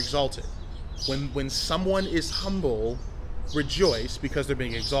they are exalted. When someone is humble, rejoice because they're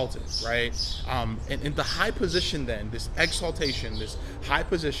being exalted, right? And in the high position then, this exaltation, this high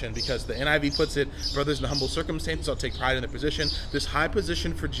position, because the NIV puts it, brothers in humble circumstances, I'll take pride in their position. This high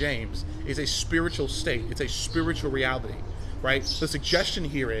position for James is a spiritual state. It's a spiritual reality, right? The suggestion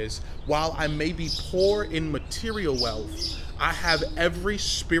here is, while I may be poor in material wealth, I have every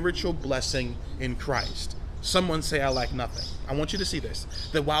spiritual blessing in Christ. Someone say, I lack nothing. I want you to see this,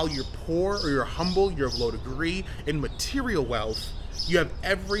 that while you're poor or you're humble, you're of low degree in material wealth, you have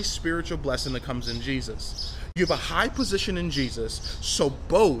every spiritual blessing that comes in Jesus. You have a high position in Jesus, so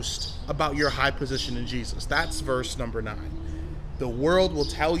boast about your high position in Jesus. That's verse number 9. The world will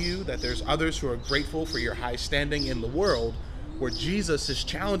tell you that there's others who are grateful for your high standing in the world, where Jesus is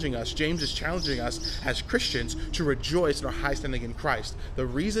challenging us, James is challenging us as Christians to rejoice in our high standing in Christ. The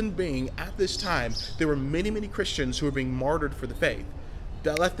reason being, at this time, there were many, many Christians who were being martyred for the faith.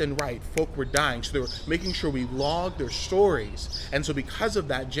 Left and right, folk were dying, so they were making sure we logged their stories. And so because of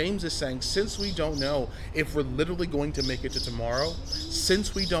that, James is saying, since we don't know if we're literally going to make it to tomorrow,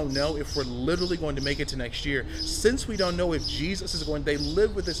 since we don't know if we're literally going to make it to next year, since we don't know if Jesus is going, they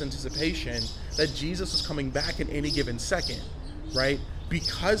live with this anticipation that Jesus is coming back in any given second. Right?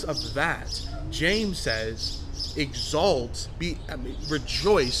 Because of that, James says,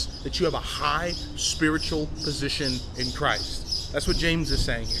 rejoice that you have a high spiritual position in Christ. That's what James is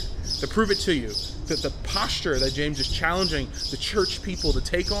saying here. To prove it to you, that the posture that James is challenging the church people to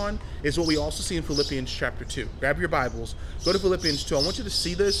take on is what we also see in Philippians chapter 2. Grab your Bibles, go to Philippians 2. I want you to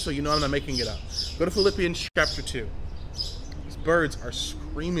see this so you know I'm not making it up. Go to Philippians chapter 2. These birds are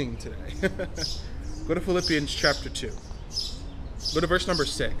screaming today. Go to Philippians chapter 2. Go to verse number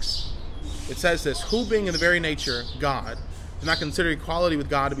 6. It says this, who being in the very nature God, did not consider equality with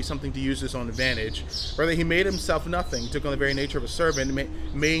God to be something to use his own advantage. Rather, he made himself nothing, took on the very nature of a servant,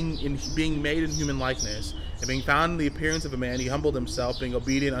 being made in human likeness, and being found in the appearance of a man, he humbled himself, being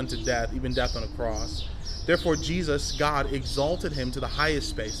obedient unto death, even death on a cross. Therefore Jesus, God, exalted him to the highest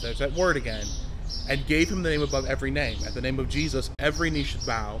space, there's that word again, and gave him the name above every name. At the name of Jesus, every knee should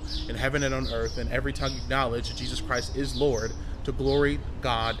bow, in heaven and on earth, and every tongue acknowledge that Jesus Christ is Lord, to glory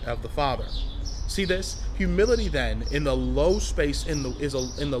God of the Father. See this? Humility then in the low space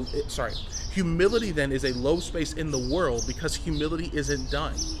humility then is a low space in the world because humility isn't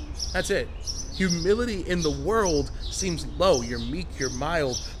done. That's it. Humility in the world seems low. You're meek, you're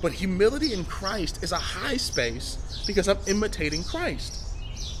mild, but humility in Christ is a high space because I'm imitating Christ.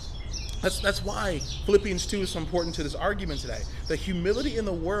 That's why Philippians 2 is so important to this argument today. The humility in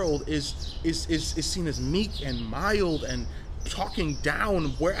the world is seen as meek and mild and talking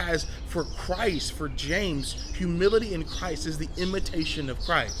down, whereas for Christ, for James, humility in Christ is the imitation of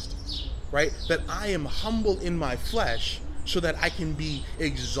Christ, right? That I am humble in my flesh so that I can be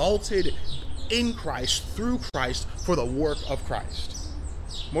exalted in Christ, through Christ, for the work of Christ.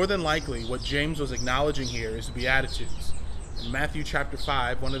 More than likely, what James was acknowledging here is the Beatitudes. In Matthew chapter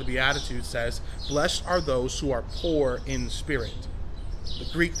 5, one of the Beatitudes says, blessed are those who are poor in spirit. The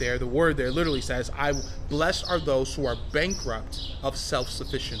Greek there, the word there literally says, blessed are those who are bankrupt of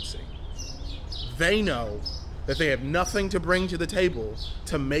self-sufficiency. They know that they have nothing to bring to the table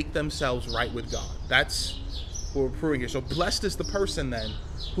to make themselves right with God. That's what we're proving here. So blessed is the person then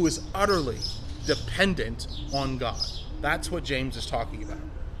who is utterly dependent on God. That's what James is talking about.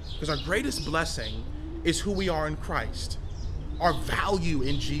 Because our greatest blessing is who we are in Christ. Our value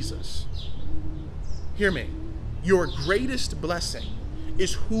in Jesus. Hear me. Your greatest blessing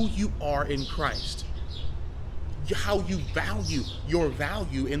is who you are in Christ. How you value your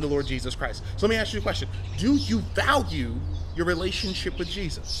value in the Lord Jesus Christ. So let me ask you a question. Do you value your relationship with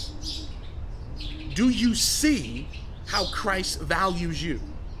Jesus? Do you see how Christ values you?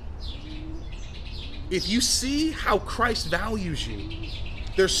 If you see how Christ values you,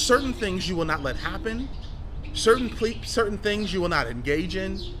 There's certain things you will not let happen, certain things you will not engage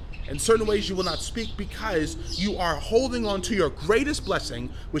in, and certain ways you will not speak, because you are holding on to your greatest blessing,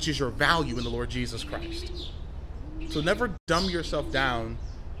 which is your value in the Lord Jesus Christ. So never dumb yourself down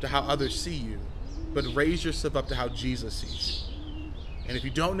to how others see you, but raise yourself up to how Jesus sees you. And if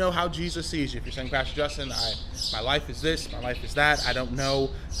you don't know how Jesus sees you, if you're saying, Pastor Justin, my life is this, my life is that, I don't know.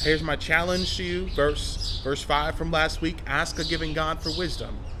 Here's my challenge to you, verse 5 from last week. Ask a giving God for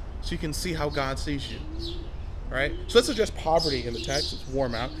wisdom so you can see how God sees you. All right? So let's address poverty in the text. It's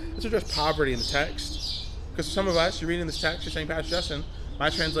warm out. Let's address poverty in the text. Because some of us, you're reading this text, you're saying, Pastor Justin, my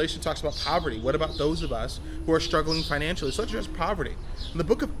translation talks about poverty. What about those of us who are struggling financially? So let's address poverty. In the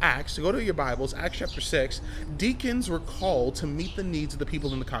book of Acts, to go to your Bibles, Acts chapter 6, deacons were called to meet the needs of the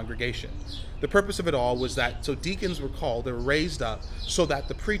people in the congregation. The purpose of it all was that, so deacons were called, they were raised up so that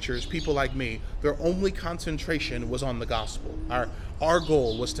the preachers, people like me, their only concentration was on the gospel. Our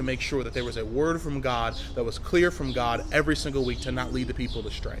goal was to make sure that there was a word from God that was clear from God every single week to not lead the people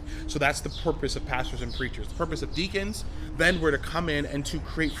astray. So that's the purpose of pastors and preachers. The purpose of deacons then were to come in and to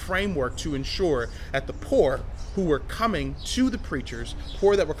create framework to ensure that the poor who were coming to the preachers,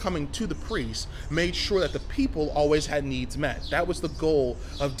 poor that were coming to the priests, made sure that the people always had needs met. That was the goal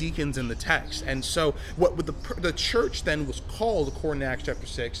of deacons in the text. And so what the church then was called, according to Acts chapter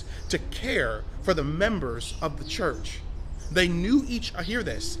 6, to care for the members of the church. They knew hear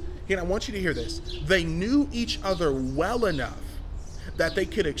this, again, I want you to hear this. They knew each other well enough that they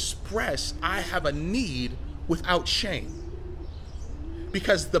could express, I have a need, without shame.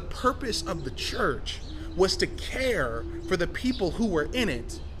 Because the purpose of the church was to care for the people who were in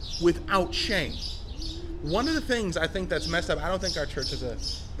it without shame. One of the things I think that's messed up, I don't think our church does a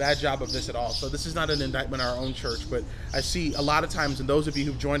bad job of this at all. So this is not an indictment on our own church, but I see a lot of times, and those of you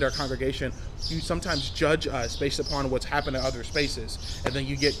who've joined our congregation, you sometimes judge us based upon what's happened in other spaces. And then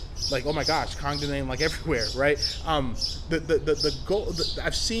you get like, oh my gosh, Congdon name like everywhere, right? The goal,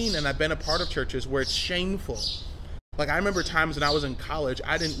 I've seen and I've been a part of churches where it's shameful. Like, I remember times when I was in college,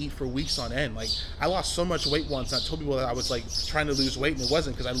 I didn't eat for weeks on end. Like, I lost so much weight once, and I told people that I was like trying to lose weight, and it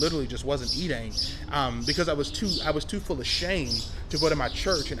wasn't, because I literally just wasn't eating, because I was too full of shame to go to my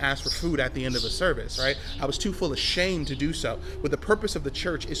church and ask for food at the end of a service, right? I was too full of shame to do so. But the purpose of the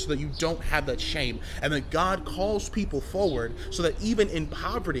church is so that you don't have that shame, and that God calls people forward so that even in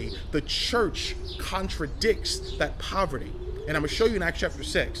poverty, the church contradicts that poverty. And I'm going to show you in Acts chapter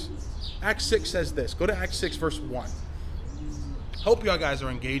 6. Acts 6 says this. Go to Acts 6 verse 1. Hope y'all guys are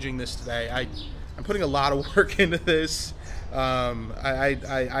engaging this today. I'm putting a lot of work into this.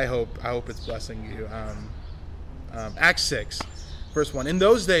 I hope it's blessing you. Acts 6 verse 1. In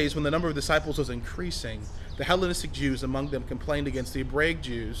those days, when the number of disciples was increasing, the Hellenistic Jews among them complained against the Hebraic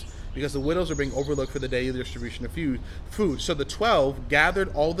Jews because the widows were being overlooked for the daily distribution of food. So the 12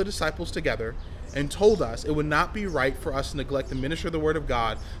 gathered all the disciples together and told us it would not be right for us to neglect the ministry of the word of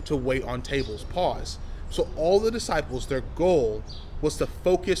God to wait on tables. Pause. So all the disciples, their goal was to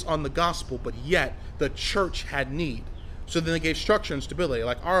focus on the gospel, but yet the church had need. So then they gave structure and stability,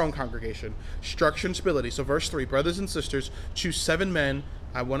 like our own congregation. Structure and stability. So verse 3, brothers and sisters, choose 7 men,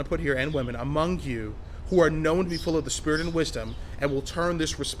 I want to put here, and women, among you, who are known to be full of the Spirit and wisdom, and will turn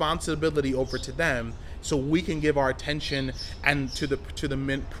this responsibility over to them so we can give our attention and to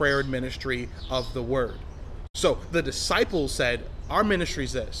the prayer and ministry of the word. So the disciples said, our ministry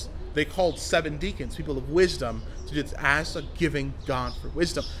is this. They called 7 deacons, people of wisdom, to just ask a giving God for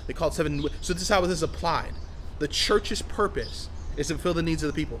wisdom. They called 7. So this is how this is applied. The church's purpose is to fulfill the needs of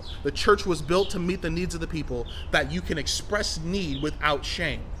the people. The church was built to meet the needs of the people, that you can express need without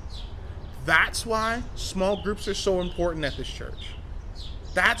shame. That's why small groups are so important at this church.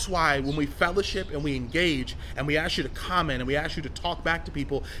 That's why when we fellowship and we engage and we ask you to comment and we ask you to talk back to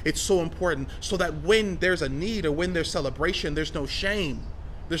people, it's so important, so that when there's a need or when there's celebration, there's no shame.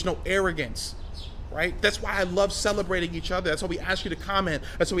 There's no arrogance, right? That's why I love celebrating each other. That's why we ask you to comment.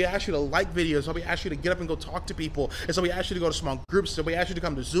 That's why we ask you to like videos. That's why we ask you to get up and go talk to people. That's why we ask you to go to small groups. That's why we ask you to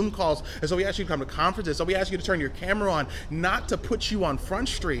come to Zoom calls. That's why we ask you to come to conferences. That's why we ask you to turn your camera on, not to put you on Front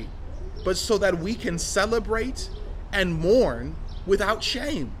Street, but so that we can celebrate and mourn without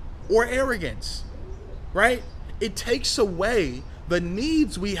shame or arrogance, right? It takes away the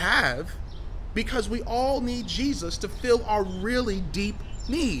needs we have, because we all need Jesus to fill our really deep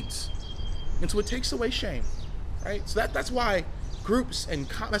needs. And so it takes away shame, right? So that's why groups and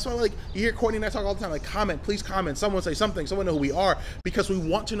that's why, like, you hear Courtney and I talk all the time, like, comment, please comment, someone say something, someone know who we are, because we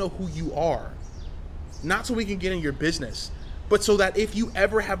want to know who you are, not so we can get in your business, but so that if you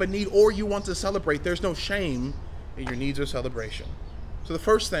ever have a need or you want to celebrate, there's no shame in your needs or celebration. So the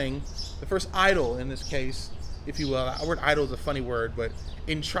first thing, the first idol in this case, if you will. The word idle is a funny word, but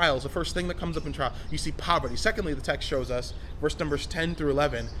in trials, the first thing that comes up in trial, you see poverty. Secondly, the text shows us, verse numbers 10 through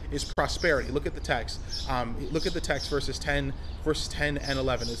 11, is prosperity. Look at the text. Look at the text, verse 10 and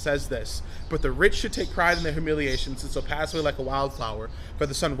 11. It says this: "But the rich should take pride in their humiliations, and so pass away like a wildflower. For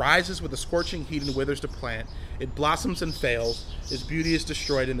the sun rises with a scorching heat and withers the plant. It blossoms and fails. Its beauty is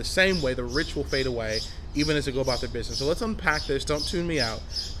destroyed. In the same way, the rich will fade away, even as they go about their business." So let's unpack this. Don't tune me out,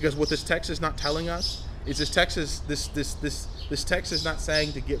 because what this text is not telling us is this text is not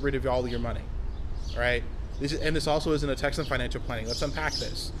saying to get rid of all of your money. All right. This also isn't a text on financial planning. Let's unpack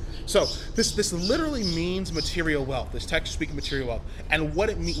this. So this literally means material wealth. This text is speaking material wealth. And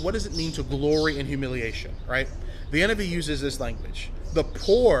what does it mean to glory in humiliation, right? The NIV uses this language. The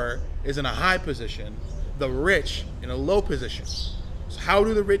poor is in a high position, the rich in a low position. So how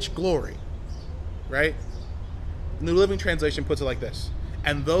do the rich glory, right? The New Living Translation puts it like this: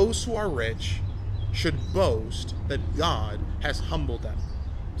 "And those who are rich should boast that God has humbled them."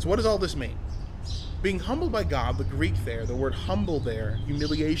 So what does all this mean? Being humbled by God, the Greek there, the word humble there,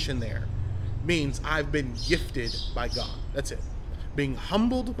 humiliation there, means I've been gifted by God. That's it. Being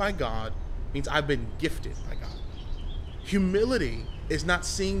humbled by God means I've been gifted by God. Humility is not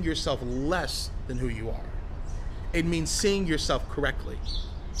seeing yourself less than who you are. It means seeing yourself correctly.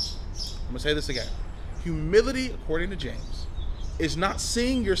 I'm going to say this again. Humility, according to James, is not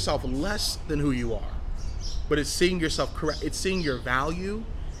seeing yourself less than who you are, but it's seeing yourself correct. It's seeing your value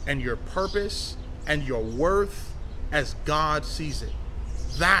and your purpose and your worth as God sees it.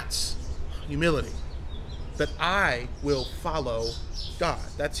 That's humility. That I will follow God.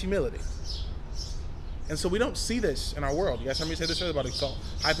 That's humility. And so we don't see this in our world. You guys heard me say this earlier about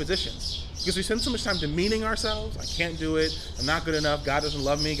high positions. Because we spend so much time demeaning ourselves. I can't do it. I'm not good enough. God doesn't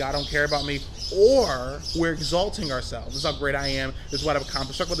love me. God don't care about me. Or we're exalting ourselves. This is how great I am. This is what I've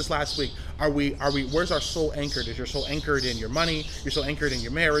accomplished. Talked about this last week. Where's our soul anchored? Is your soul anchored in your money? Your soul anchored in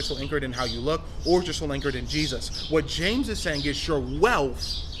your marriage? Soul anchored in how you look? Or is your soul anchored in Jesus? What James is saying is your wealth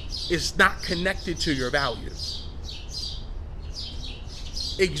is not connected to your values.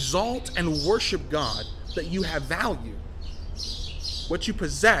 Exalt and worship God that you have value. What you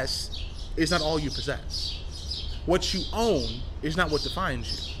possess is not all you possess. What you own is not what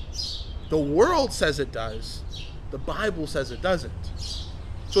defines you. The world says it does. The Bible says it doesn't.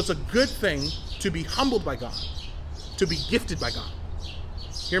 So it's a good thing to be humbled by God, to be gifted by God.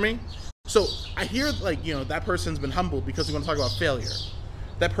 Hear me? So I hear that person's been humbled because we want to talk about failure.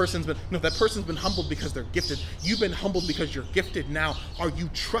 That person's been humbled because they're gifted. You've been humbled because you're gifted. Now, are you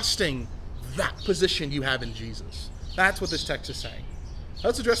trusting that position you have in Jesus? That's what this text is saying.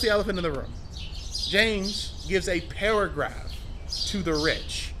 Let's address the elephant in the room. James gives a paragraph to the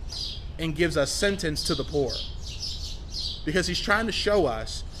rich and gives a sentence to the poor, because he's trying to show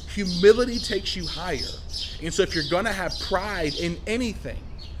us humility takes you higher. And so if you're going to have pride in anything,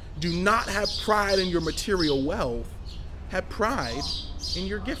 do not have pride in your material wealth. Have pride in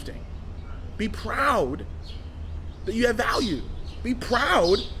your gifting. Be proud that you have value. Be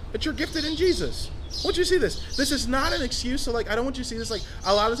proud that you're gifted in Jesus. I want you to see this. This is not an excuse. So I don't want you to see this.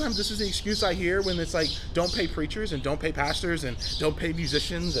 A lot of times this is the excuse I hear when it's don't pay preachers and don't pay pastors and don't pay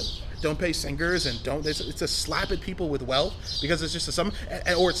musicians and don't pay singers and don't. It's a slap at people with wealth, because it's just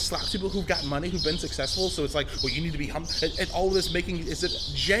or it slaps people who've got money, who've been successful. So it's well, you need to be humble. And all of this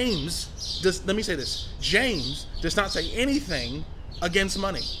James does. Let me say this. James does not say anything against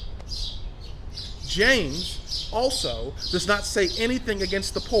money. James also does not say anything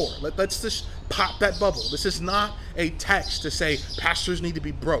against the poor. Let's just pop that bubble. This is not a text to say pastors need to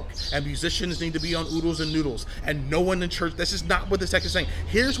be broke and musicians need to be on oodles and noodles and no one in church. This is not what this text is saying.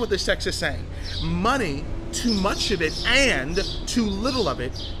 Here's what this text is saying. Money, too much of it and too little of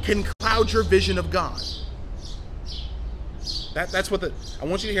it, can cloud your vision of God. That's what I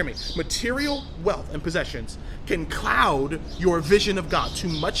want you to hear me. Material wealth and possessions can cloud your vision of God. Too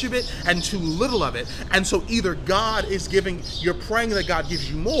much of it and too little of it. And so either you're praying that God gives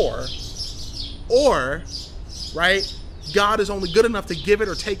you more, or, right, God is only good enough to give it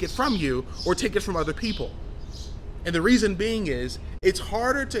or take it from you or take it from other people. And the reason being is it's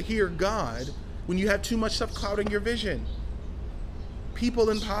harder to hear God when you have too much stuff clouding your vision. People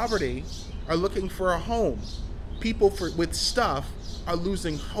in poverty are looking for a home. People with stuff are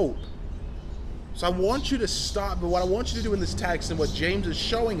losing hope. So I want you to stop, but what I want you to do in this text and what James is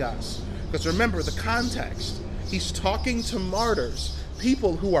showing us, because remember the context, he's talking to martyrs,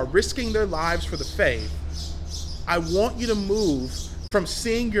 people who are risking their lives for the faith. I want you to move from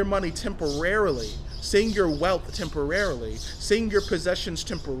seeing your money temporarily, seeing your wealth temporarily, seeing your possessions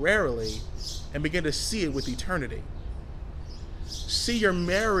temporarily, and begin to see it with eternity. See your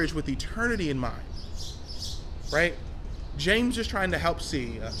marriage with eternity in mind. right? James is trying to help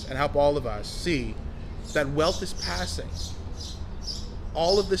see us and help all of us see that wealth is passing.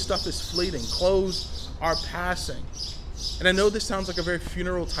 All of this stuff is fleeting. Clothes are passing. And I know this sounds like a very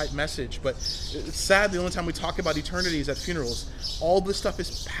funeral type message, but it's sad the only time we talk about eternity is at funerals. All this stuff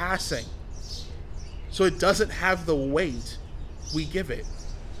is passing. So it doesn't have the weight we give it.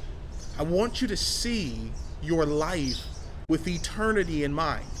 I want you to see your life with eternity in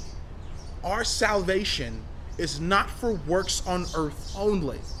mind. Our salvation is not for works on earth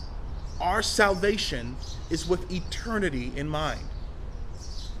only. Our salvation is with eternity in mind.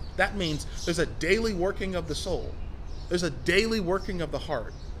 That means there's a daily working of the soul. There's a daily working of the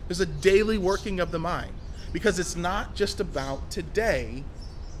heart. There's a daily working of the mind. Because it's not just about today,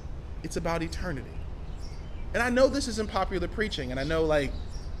 it's about eternity. And I know this isn't popular preaching, and I know I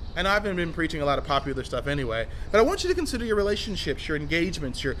haven't been preaching a lot of popular stuff anyway, but I want you to consider your relationships, your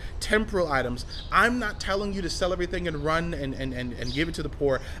engagements, your temporal items. I'm not telling you to sell everything and run and give it to the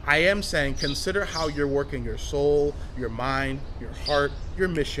poor. I am saying consider how you're working your soul, your mind, your heart, your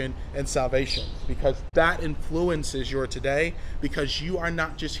mission, and salvation, because that influences your today, because you are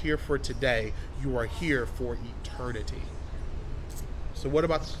not just here for today, you are here for eternity. So what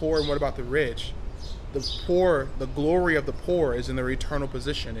about the poor and what about the rich? The poor, the glory of the poor is in their eternal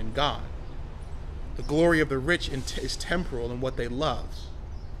position in God. The glory of the rich is temporal in what they love.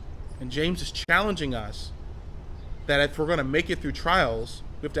 And James is challenging us that if we're going to make it through trials,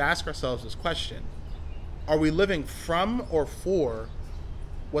 we have to ask ourselves this question. Are we living from or for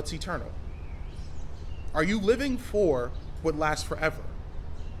what's eternal? Are you living for what lasts forever?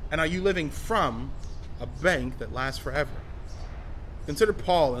 And are you living from a bank that lasts forever? Consider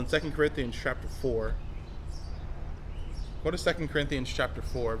Paul in 2 Corinthians chapter 4. Go to 2 Corinthians chapter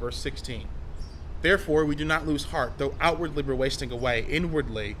 4, verse 16. Therefore, we do not lose heart, though outwardly we're wasting away.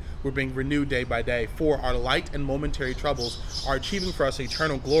 Inwardly, we're being renewed day by day. For our light and momentary troubles are achieving for us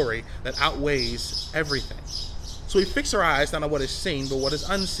eternal glory that outweighs everything. So we fix our eyes not on what is seen, but what is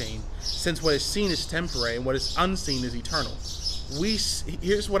unseen, since what is seen is temporary and what is unseen is eternal.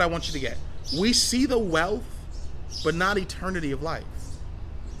 Here's what I want you to get. We see the wealth, but not eternity of life.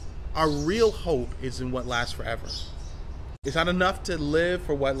 Our real hope is in what lasts forever. It's not enough to live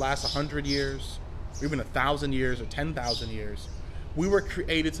for what lasts 100 years, or even 1,000 years, or 10,000 years. We were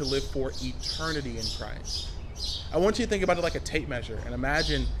created to live for eternity in Christ. I want you to think about it like a tape measure, and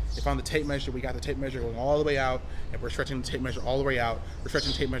imagine if on the tape measure, we got the tape measure going all the way out, and we're stretching the tape measure all the way out, we're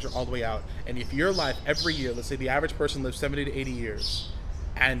stretching the tape measure all the way out, and if your life every year, let's say the average person lives 70 to 80 years,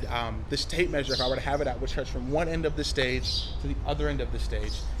 and this tape measure, if I were to have it out, would stretch from one end of the stage to the other end of the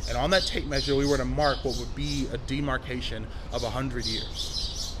stage. And on that tape measure, we were to mark what would be a demarcation of 100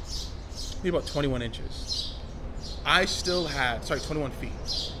 years. Maybe about 21 inches. 21 feet.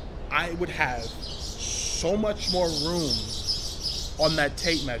 I would have so much more room on that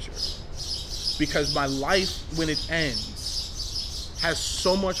tape measure because my life, when it ends, has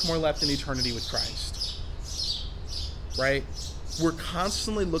so much more left in eternity with Christ. Right? We're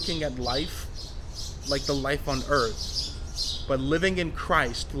constantly looking at life like the life on earth, but living in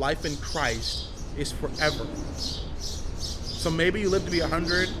Christ, life in Christ is forever. So maybe you live to be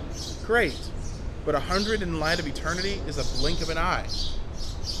 100, great, but 100 in light of eternity is a blink of an eye.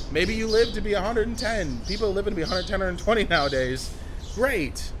 Maybe you live to be 110. People are living to be 110, 120 nowadays.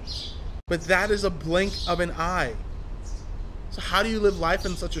 Great, but that is a blink of an eye. So how do you live life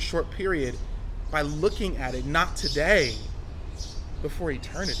in such a short period? By looking at it, not today, before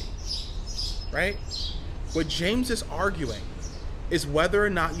eternity, right? What James is arguing is whether or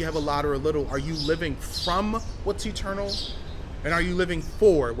not you have a lot or a little, are you living from what's eternal, and are you living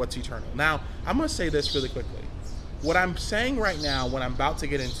for what's eternal? Now, I'm going to say this really quickly. What I'm saying right now, what I'm about to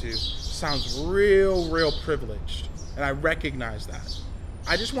get into, sounds real privileged, and I recognize that.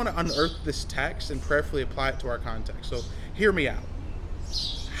 I just want to unearth this text and prayerfully apply it to our context. So hear me out.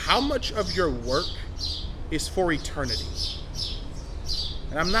 How much of your work is for eternity?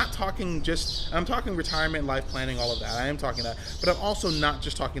 And I'm not talking I'm talking retirement, life planning, all of that. I am talking that. But I'm also not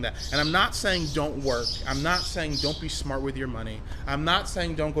just talking that. And I'm not saying don't work. I'm not saying don't be smart with your money. I'm not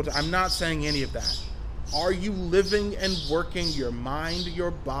saying I'm not saying any of that. Are you living and working your mind,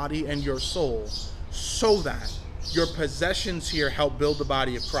 your body, and your soul so that your possessions here help build the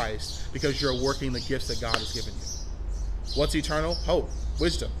body of Christ because you're working the gifts that God has given you? What's eternal? Hope,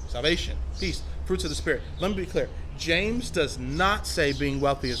 wisdom, salvation, peace, fruits of the Spirit. Let me be clear. James does not say being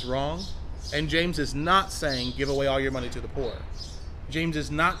wealthy is wrong, and James is not saying give away all your money to the poor. James is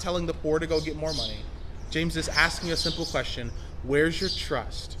not telling the poor to go get more money. James is asking a simple question: where's your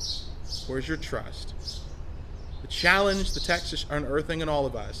trust? Where's your trust? The challenge the text is unearthing in all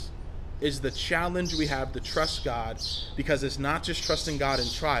of us is the challenge we have to trust God, because it's not just trusting God in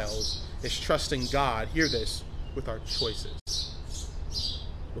trials, it's trusting God, hear this, with our choices.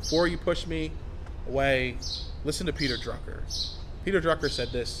 Before you push me away, listen to Peter Drucker. Peter Drucker said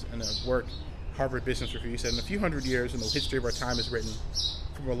this in a work, Harvard Business Review. He said, in a few hundred years, when the history of our time is written,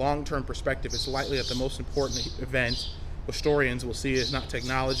 from a long-term perspective, it's likely that the most important event historians will see is not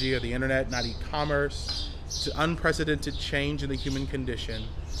technology or the internet, not e-commerce. It's an unprecedented change in the human condition.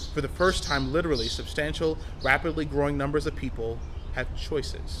 For the first time, literally, substantial, rapidly growing numbers of people have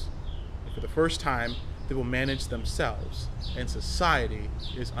choices. And for the first time, they will manage themselves, and society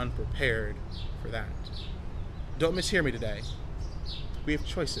is unprepared for that. Don't mishear me today. We have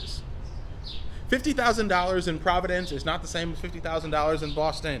choices. $50,000 in Providence is not the same as $50,000 in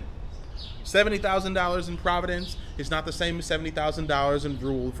Boston. $70,000 in Providence is not the same as $70,000 in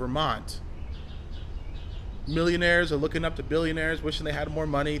rural Vermont. Millionaires are looking up to billionaires, wishing they had more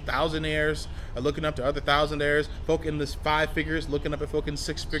money. Thousandaires are looking up to other thousandaires. Folk in this 5 figures looking up at folk in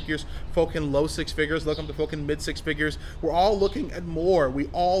 6 figures. Folk in low 6 figures looking up to folk in mid 6 figures. We're all looking at more. We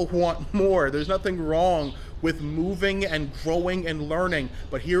all want more. There's nothing wrong with moving and growing and learning.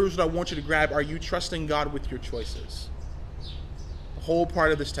 But here's what I want you to grab. Are you trusting God with your choices? The whole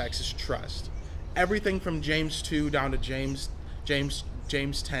part of this text is trust. Everything from James 2 down to James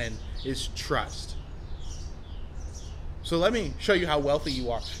 10 is trust. So let me show you how wealthy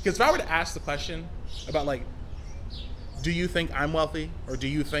you are. Because if I were to ask the question about, like, do you think I'm wealthy? Or do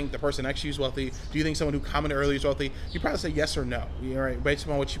you think the person next to you is wealthy? Do you think someone who commented earlier is wealthy? You probably say yes or no, right? Based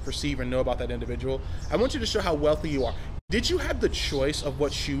on what you perceive and know about that individual. I want you to show how wealthy you are. Did you have the choice of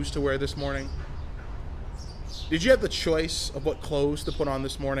what shoes to wear this morning? Did you have the choice of what clothes to put on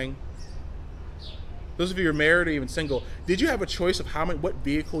this morning? Those of you who are married or even single, did you have a choice of what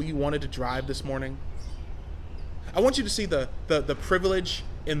vehicle you wanted to drive this morning? I want you to see the privilege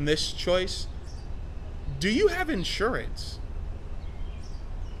in this choice. Do you have insurance?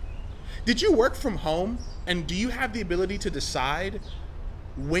 Did you work from home, and do you have the ability to decide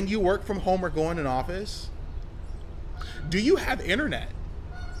when you work from home or go in an office? Do you have internet?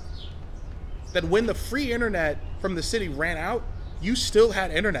 That when the free internet from the city ran out, you still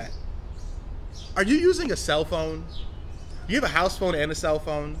had internet? Are you using a cell phone? Do you have a house phone and a cell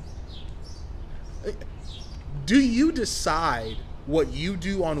phone? Do you decide what you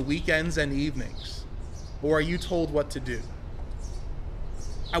do on weekends and evenings? Or are you told what to do?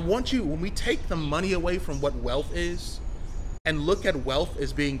 I want you, when we take the money away from what wealth is and look at wealth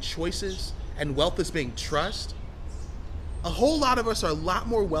as being choices and wealth as being trust, a whole lot of us are a lot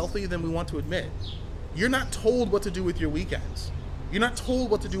more wealthy than we want to admit. You're not told what to do with your weekends. You're not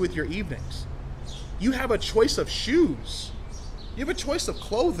told what to do with your evenings. You have a choice of shoes. You have a choice of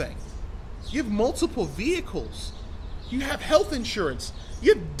clothing. You have multiple vehicles. You have health insurance.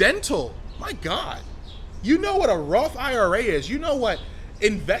 You have dental. My God. You know what a Roth IRA is. You know what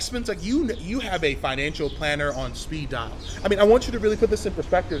investments, like you have a financial planner on speed dial. I mean, I want you to really put this in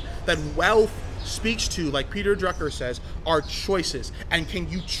perspective, that wealth speaks to, like Peter Drucker says, our choices. And can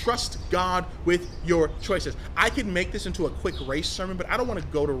you trust God with your choices? I can make this into a quick race sermon, but I don't want to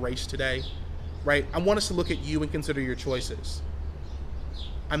go to race today, right? I want us to look at you and consider your choices.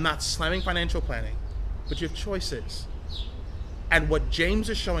 I'm not slamming financial planning, but you have choices. And what James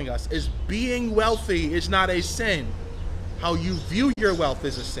is showing us is being wealthy is not a sin. How you view your wealth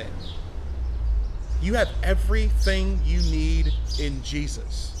is a sin. You have everything you need in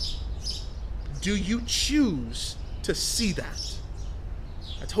Jesus. Do you choose to see that?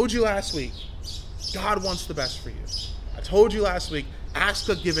 I told you last week, God wants the best for you. I told you last week, ask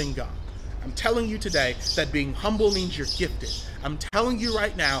a giving God. I'm telling you today that being humble means you're gifted. I'm telling you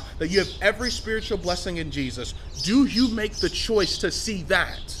right now that you have every spiritual blessing in Jesus. Do you make the choice to see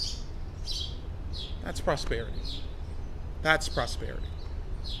that? That's prosperity. That's prosperity.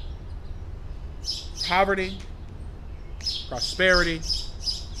 Poverty, prosperity.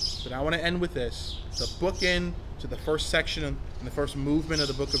 But I want to end with this. The bookend to the first section and the first movement of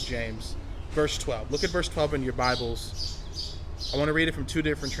the book of James. Verse 12. Look at verse 12 in your Bibles. I want to read it from 2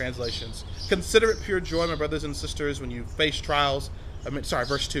 different translations. Consider it pure joy, my brothers and sisters, when you face trials.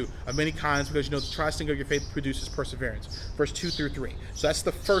 Verse 2, of many kinds, because you know the trusting of your faith produces perseverance. Verse 2 through 3. So that's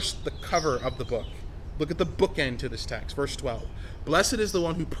the cover of the book. Look at the bookend to this text. Verse 12. Blessed is the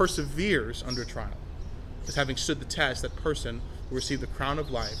one who perseveres under trial, as having stood the test, that person will receive the crown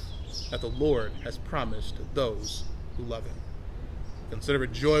of life that the Lord has promised to those who love him. Consider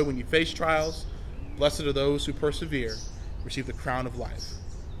it joy when you face trials. Blessed are those who persevere, receive the crown of life.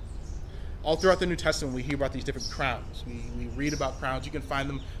 All throughout the New Testament, we hear about these different crowns. We read about crowns. You can find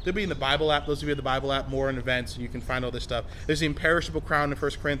them. They'll be in the Bible app. Those of you in the Bible app, more in events, and you can find all this stuff. There's the imperishable crown in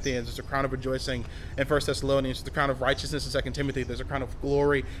 1 Corinthians. There's a crown of rejoicing in 1 Thessalonians. There's the crown of righteousness in 2 Timothy. There's a crown of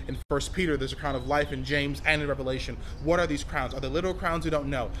glory in 1 Peter. There's a crown of life in James and in Revelation. What are these crowns? Are they literal crowns? We don't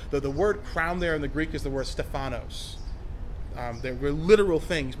know. The word crown there in the Greek is the word Stephanos. They're literal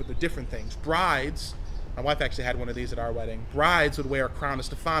things, but they're different things. Brides, my wife actually had one of these at our wedding. Brides would wear a crown of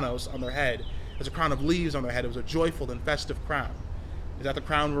Stephanos on their head. There's a crown of leaves on their head. It was a joyful and festive crown. Is that the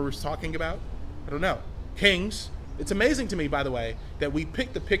crown we're talking about? I don't know. Kings. It's amazing to me, by the way, that we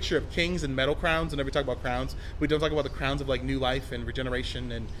pick the picture of kings and metal crowns whenever we talk about crowns. We don't talk about the crowns of like new life and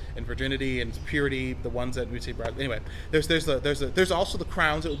regeneration and virginity and purity, the ones that we say. Anyway, there's also the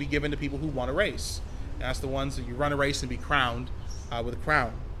crowns that will be given to people who want to race. And that's the ones that you run a race and be crowned with a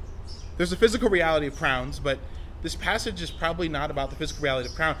crown. There's a physical reality of crowns, but this passage is probably not about the physical reality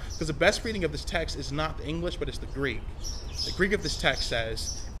of crown, because the best reading of this text is not the English, but it's the Greek. The Greek of this text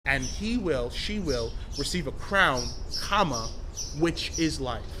says, and she will receive a crown, comma, which is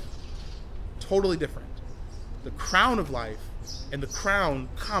life. Totally different. The crown of life and the crown,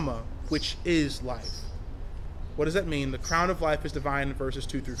 comma, which is life. What does that mean? The crown of life is defined in verses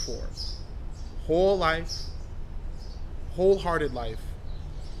 2 through 4. Whole life, wholehearted life,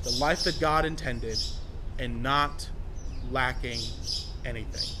 the life that God intended, and not lacking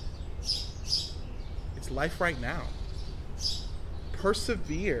anything. It's life right now.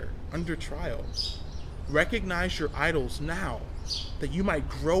 Persevere under trial. Recognize your idols now, that you might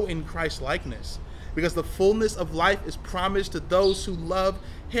grow in Christ's likeness, because the fullness of life is promised to those who love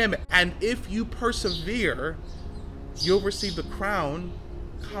him. And if you persevere, you'll receive the crown,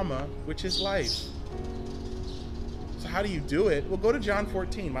 comma, which is life. So how do you do it? Well, go to John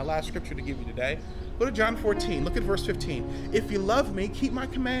 14, my last scripture to give you today. Go to John 14, look at verse 15. If you love me, keep my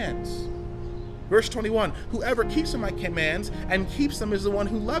commands. Verse 21, whoever keeps my commands and keeps them is the one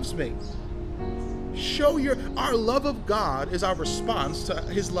who loves me. Our love of God is our response to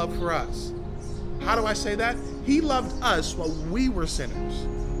his love for us. How do I say that? He loved us while we were sinners.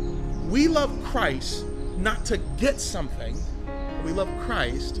 We love Christ not to get something, but we love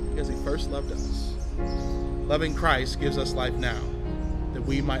Christ because he first loved us. Loving Christ gives us life now, that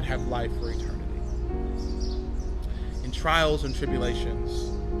we might have life for eternity. In trials and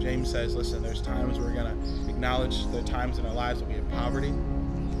tribulations, James says, listen, there's times we're going to acknowledge there are times in our lives that we have poverty,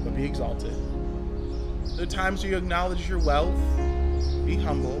 but be exalted. There are times where you acknowledge your wealth, be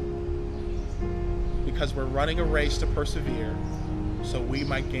humble, because we're running a race to persevere so we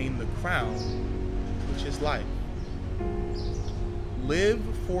might gain the crown, which is life. Live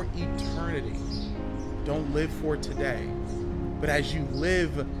for eternity. Don't live for today. But as you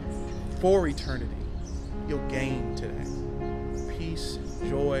live for eternity, you'll gain today peace,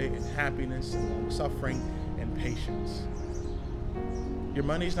 joy, and happiness, and long-suffering, and patience. Your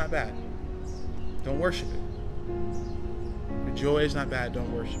money is not bad. Don't worship it. Your joy is not bad.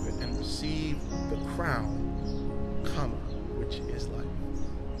 Don't worship it. And receive the crown, comma, which is life.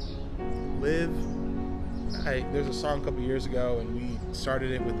 Live. There's a song a couple years ago, and we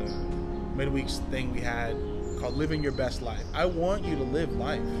started it with a midweek thing we had called Living Your Best Life. I want you to live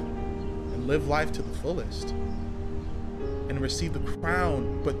life, and live life to the fullest, and receive the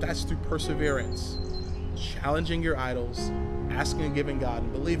crown, but that's through perseverance, challenging your idols, asking and giving God,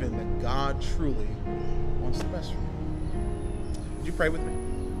 and believing that God truly wants the best for you. Would you pray with me?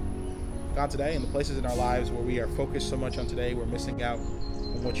 God, today, in the places in our lives where we are focused so much on today, we're missing out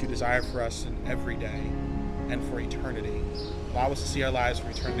on what you desire for us in every day and for eternity. Allow us to see our lives for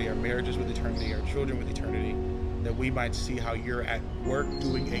eternity, our marriages with eternity, our children with eternity, that we might see how you're at work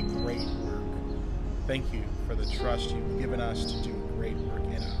doing a great work. Thank you for the trust you've given us to do great work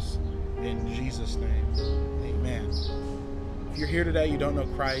in us. In Jesus' name, amen. If you're here today, you don't know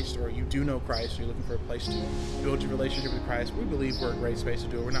Christ, or you do know Christ, and you're looking for a place to build your relationship with Christ, we believe we're a great space to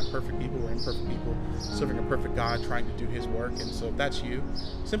do it. We're not perfect people, we're imperfect people serving a perfect God, trying to do his work. And so if that's you,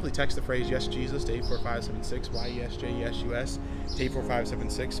 simply text the phrase Yes Jesus to 84576, YESJESUS to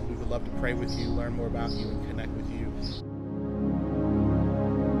 84576. We would love to pray with you, learn more about you, and connect with you.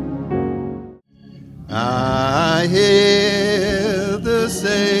 I hear the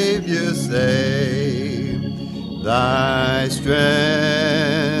Savior say, thy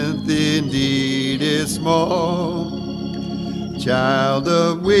strength indeed is small. Child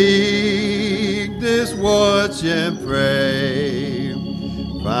of weakness, watch and pray.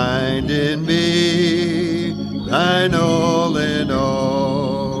 Find in me thine all in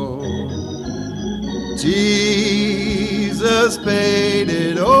all. Jesus paid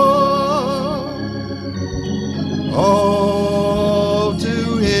it all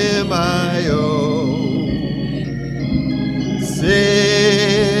to him I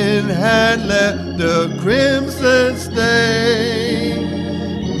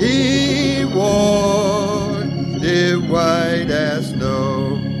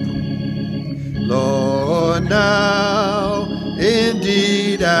now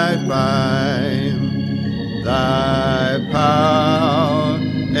indeed I find thy power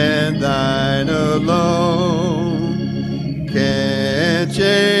and thine alone can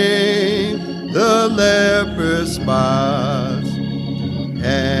change the leper's spots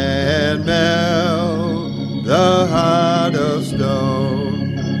and melt the heart of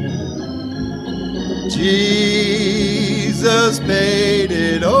stone. Jesus paid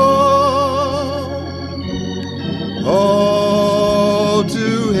it all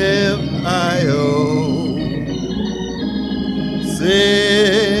to him I owe.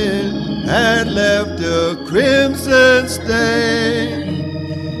 Sin had left a crimson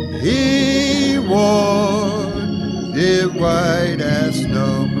stain, he washed it white as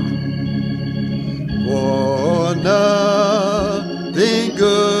snow. For nothing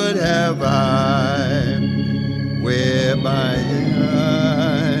good have I, with my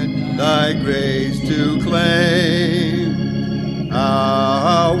hand thy grace to claim.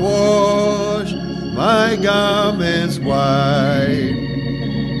 I'll wash my garments white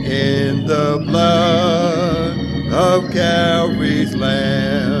in the blood of Calvary's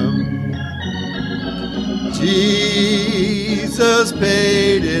Lamb. Jesus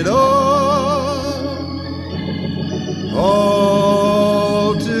paid it all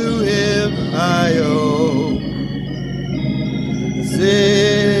to him I owe.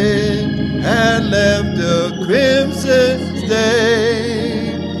 Sin had left a crimson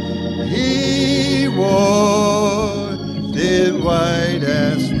stain, he washed it white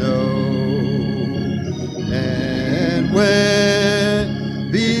as snow. And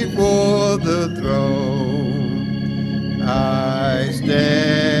when before the throne I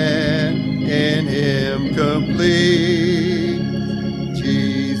stand in him complete,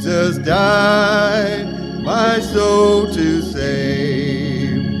 Jesus died my soul to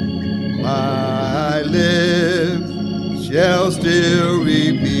save. My lips shall still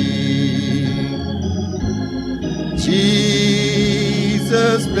repeat,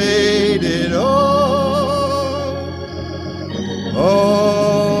 Jesus paid it all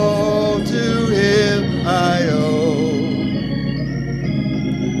to him I owe.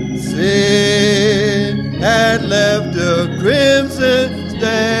 Sin had left a crimson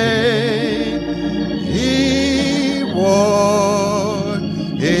stain, he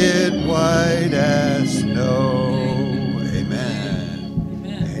washed it white as snow.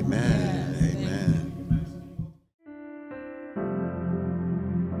 Amen. Amen. Amen.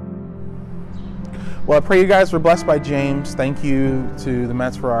 Well, I pray you guys were blessed by James. Thank you to the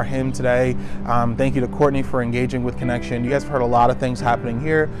Mets for our hymn today. Thank you to Courtney for engaging with Connection. You guys have heard a lot of things happening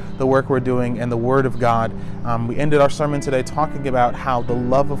here, the work we're doing, and the Word of God. We ended our sermon today talking about how the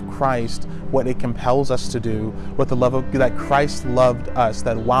love of Christ, what it compels us to do, what the love of that Christ loved us,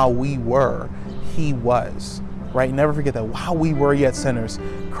 that while we were, he was. Right? Never forget that while we were yet sinners,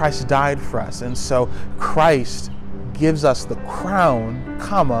 Christ died for us. And so Christ gives us the crown,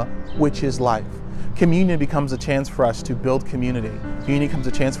 which is life. Communion becomes a chance for us to build community. Communion becomes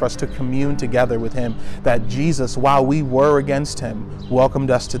a chance for us to commune together with him, that Jesus, while we were against him, welcomed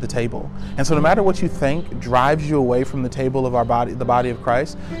us to the table. And so no matter what you think drives you away from the table of our body, the body of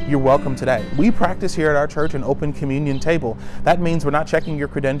Christ, you're welcome today. We practice here at our church an open communion table. That means we're not checking your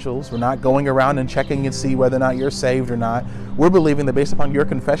credentials. We're not going around and checking and see whether or not you're saved or not. We're believing that based upon your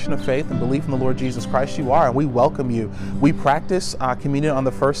confession of faith and belief in the Lord Jesus Christ, you are, and we welcome you. We practice communion on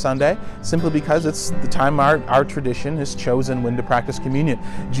the first Sunday simply because it's the time our tradition has chosen when to practice communion.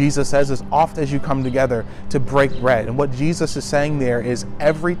 Jesus says, as oft as you come together to break bread. And what Jesus is saying there is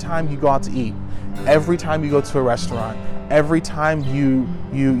every time you go out to eat, every time you go to a restaurant, every time you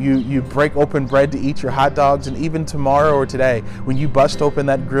break open bread to eat your hot dogs, and even tomorrow or today, when you bust open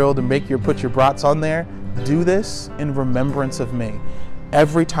that grill to put your brats on there, do this in remembrance of me.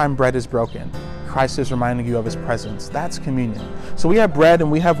 Every time bread is broken, Christ is reminding you of his presence. That's communion. So we have bread and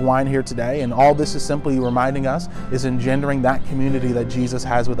we have wine here today, and all this is simply reminding us, is engendering that community that Jesus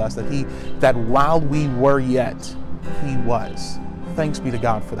has with us, that while we were yet, he was. Thanks be to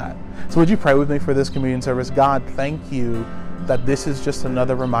God for that. So would you pray with me for this communion service? God, thank you that this is just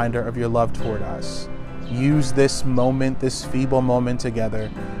another reminder of your love toward us. Use this moment, this feeble moment together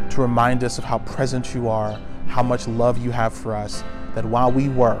to remind us of how present you are, how much love you have for us, that while we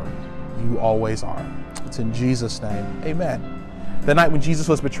were, you always are. It's in Jesus' name, amen. The night when Jesus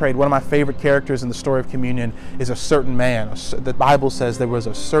was betrayed, one of my favorite characters in the story of communion is a certain man. The Bible says there was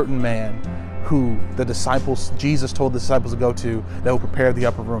a certain man who Jesus told the disciples to go to that will prepare the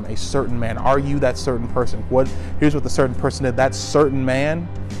upper room. A certain man. Are you that certain person? Here's what the certain person did. That certain man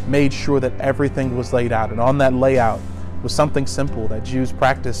made sure that everything was laid out. And on that layout, was something simple that Jews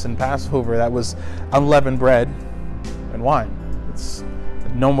practiced in Passover. That was unleavened bread and wine. It's a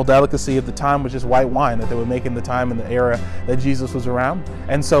normal delicacy at the time, was just white wine that they would make in the time and the era that Jesus was around.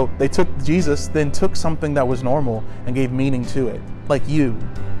 And so Jesus then took something that was normal and gave meaning to it. Like you,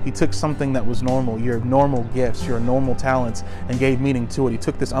 he took something that was normal, your normal gifts, your normal talents, and gave meaning to it. He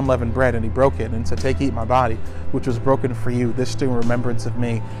took this unleavened bread and he broke it and said, take, eat my body, which was broken for you. This do in remembrance of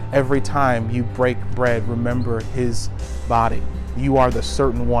me. Every time you break bread, remember his body. You are the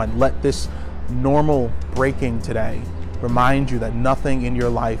certain one. Let this normal breaking today remind you that nothing in your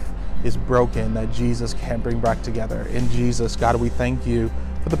life is broken that Jesus can't bring back together. In Jesus, God, we thank you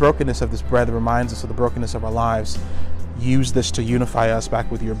for the brokenness of this bread that reminds us of the brokenness of our lives. Use this to unify us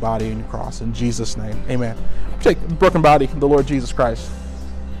back with your body and your cross. In Jesus' name, amen. Take the broken body of the Lord Jesus Christ.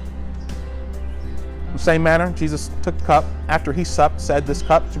 In the same manner, Jesus took the cup. After he supped, said, this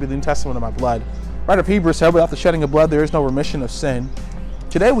cup should be the New Testament of my blood. Writer of Hebrews said, without the shedding of blood, there is no remission of sin.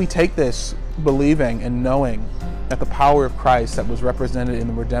 Today we take this believing and knowing that the power of Christ that was represented in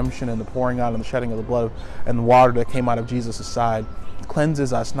the redemption and the pouring out and the shedding of the blood and the water that came out of Jesus' side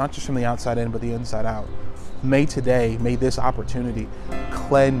cleanses us, not just from the outside in, but the inside out. May this opportunity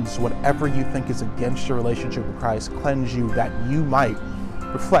cleanse whatever you think is against your relationship with Christ, cleanse you that you might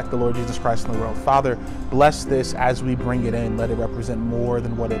reflect the Lord Jesus Christ in the world. Father, bless this as we bring it in. Let it represent more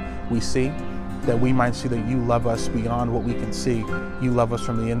than what we see, that we might see that you love us beyond what we can see. You love us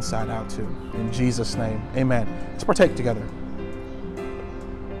from the inside out too. In Jesus' name, amen. Let's partake together.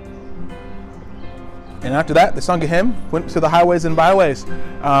 And after that, they sung a hymn, went to the highways and byways,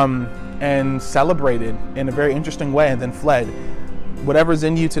 and celebrated in a very interesting way, and then fled. Whatever's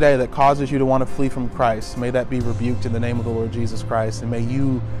in you today that causes you to want to flee from Christ, may that be rebuked in the name of the Lord Jesus Christ, and may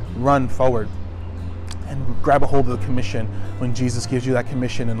you run forward and grab a hold of the commission when Jesus gives you that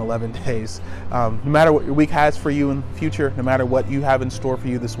commission in 11 days. No matter what your week has for you in the future, no matter what you have in store for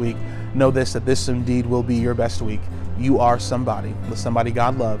you this week, know this, that this indeed will be your best week. You are somebody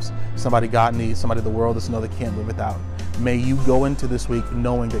God loves, somebody God needs, somebody the world doesn't know they can't live without. May you go into this week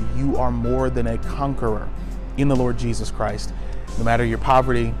knowing that you are more than a conqueror in the Lord Jesus Christ. No matter your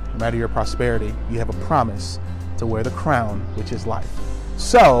poverty, no matter your prosperity, you have a promise to wear the crown, which is life.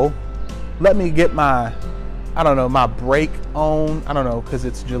 So let me get my break on, because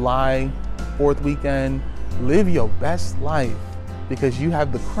it's July 4th weekend. Live your best life because you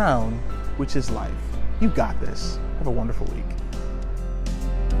have the crown, which is life. You got this. Have a wonderful week.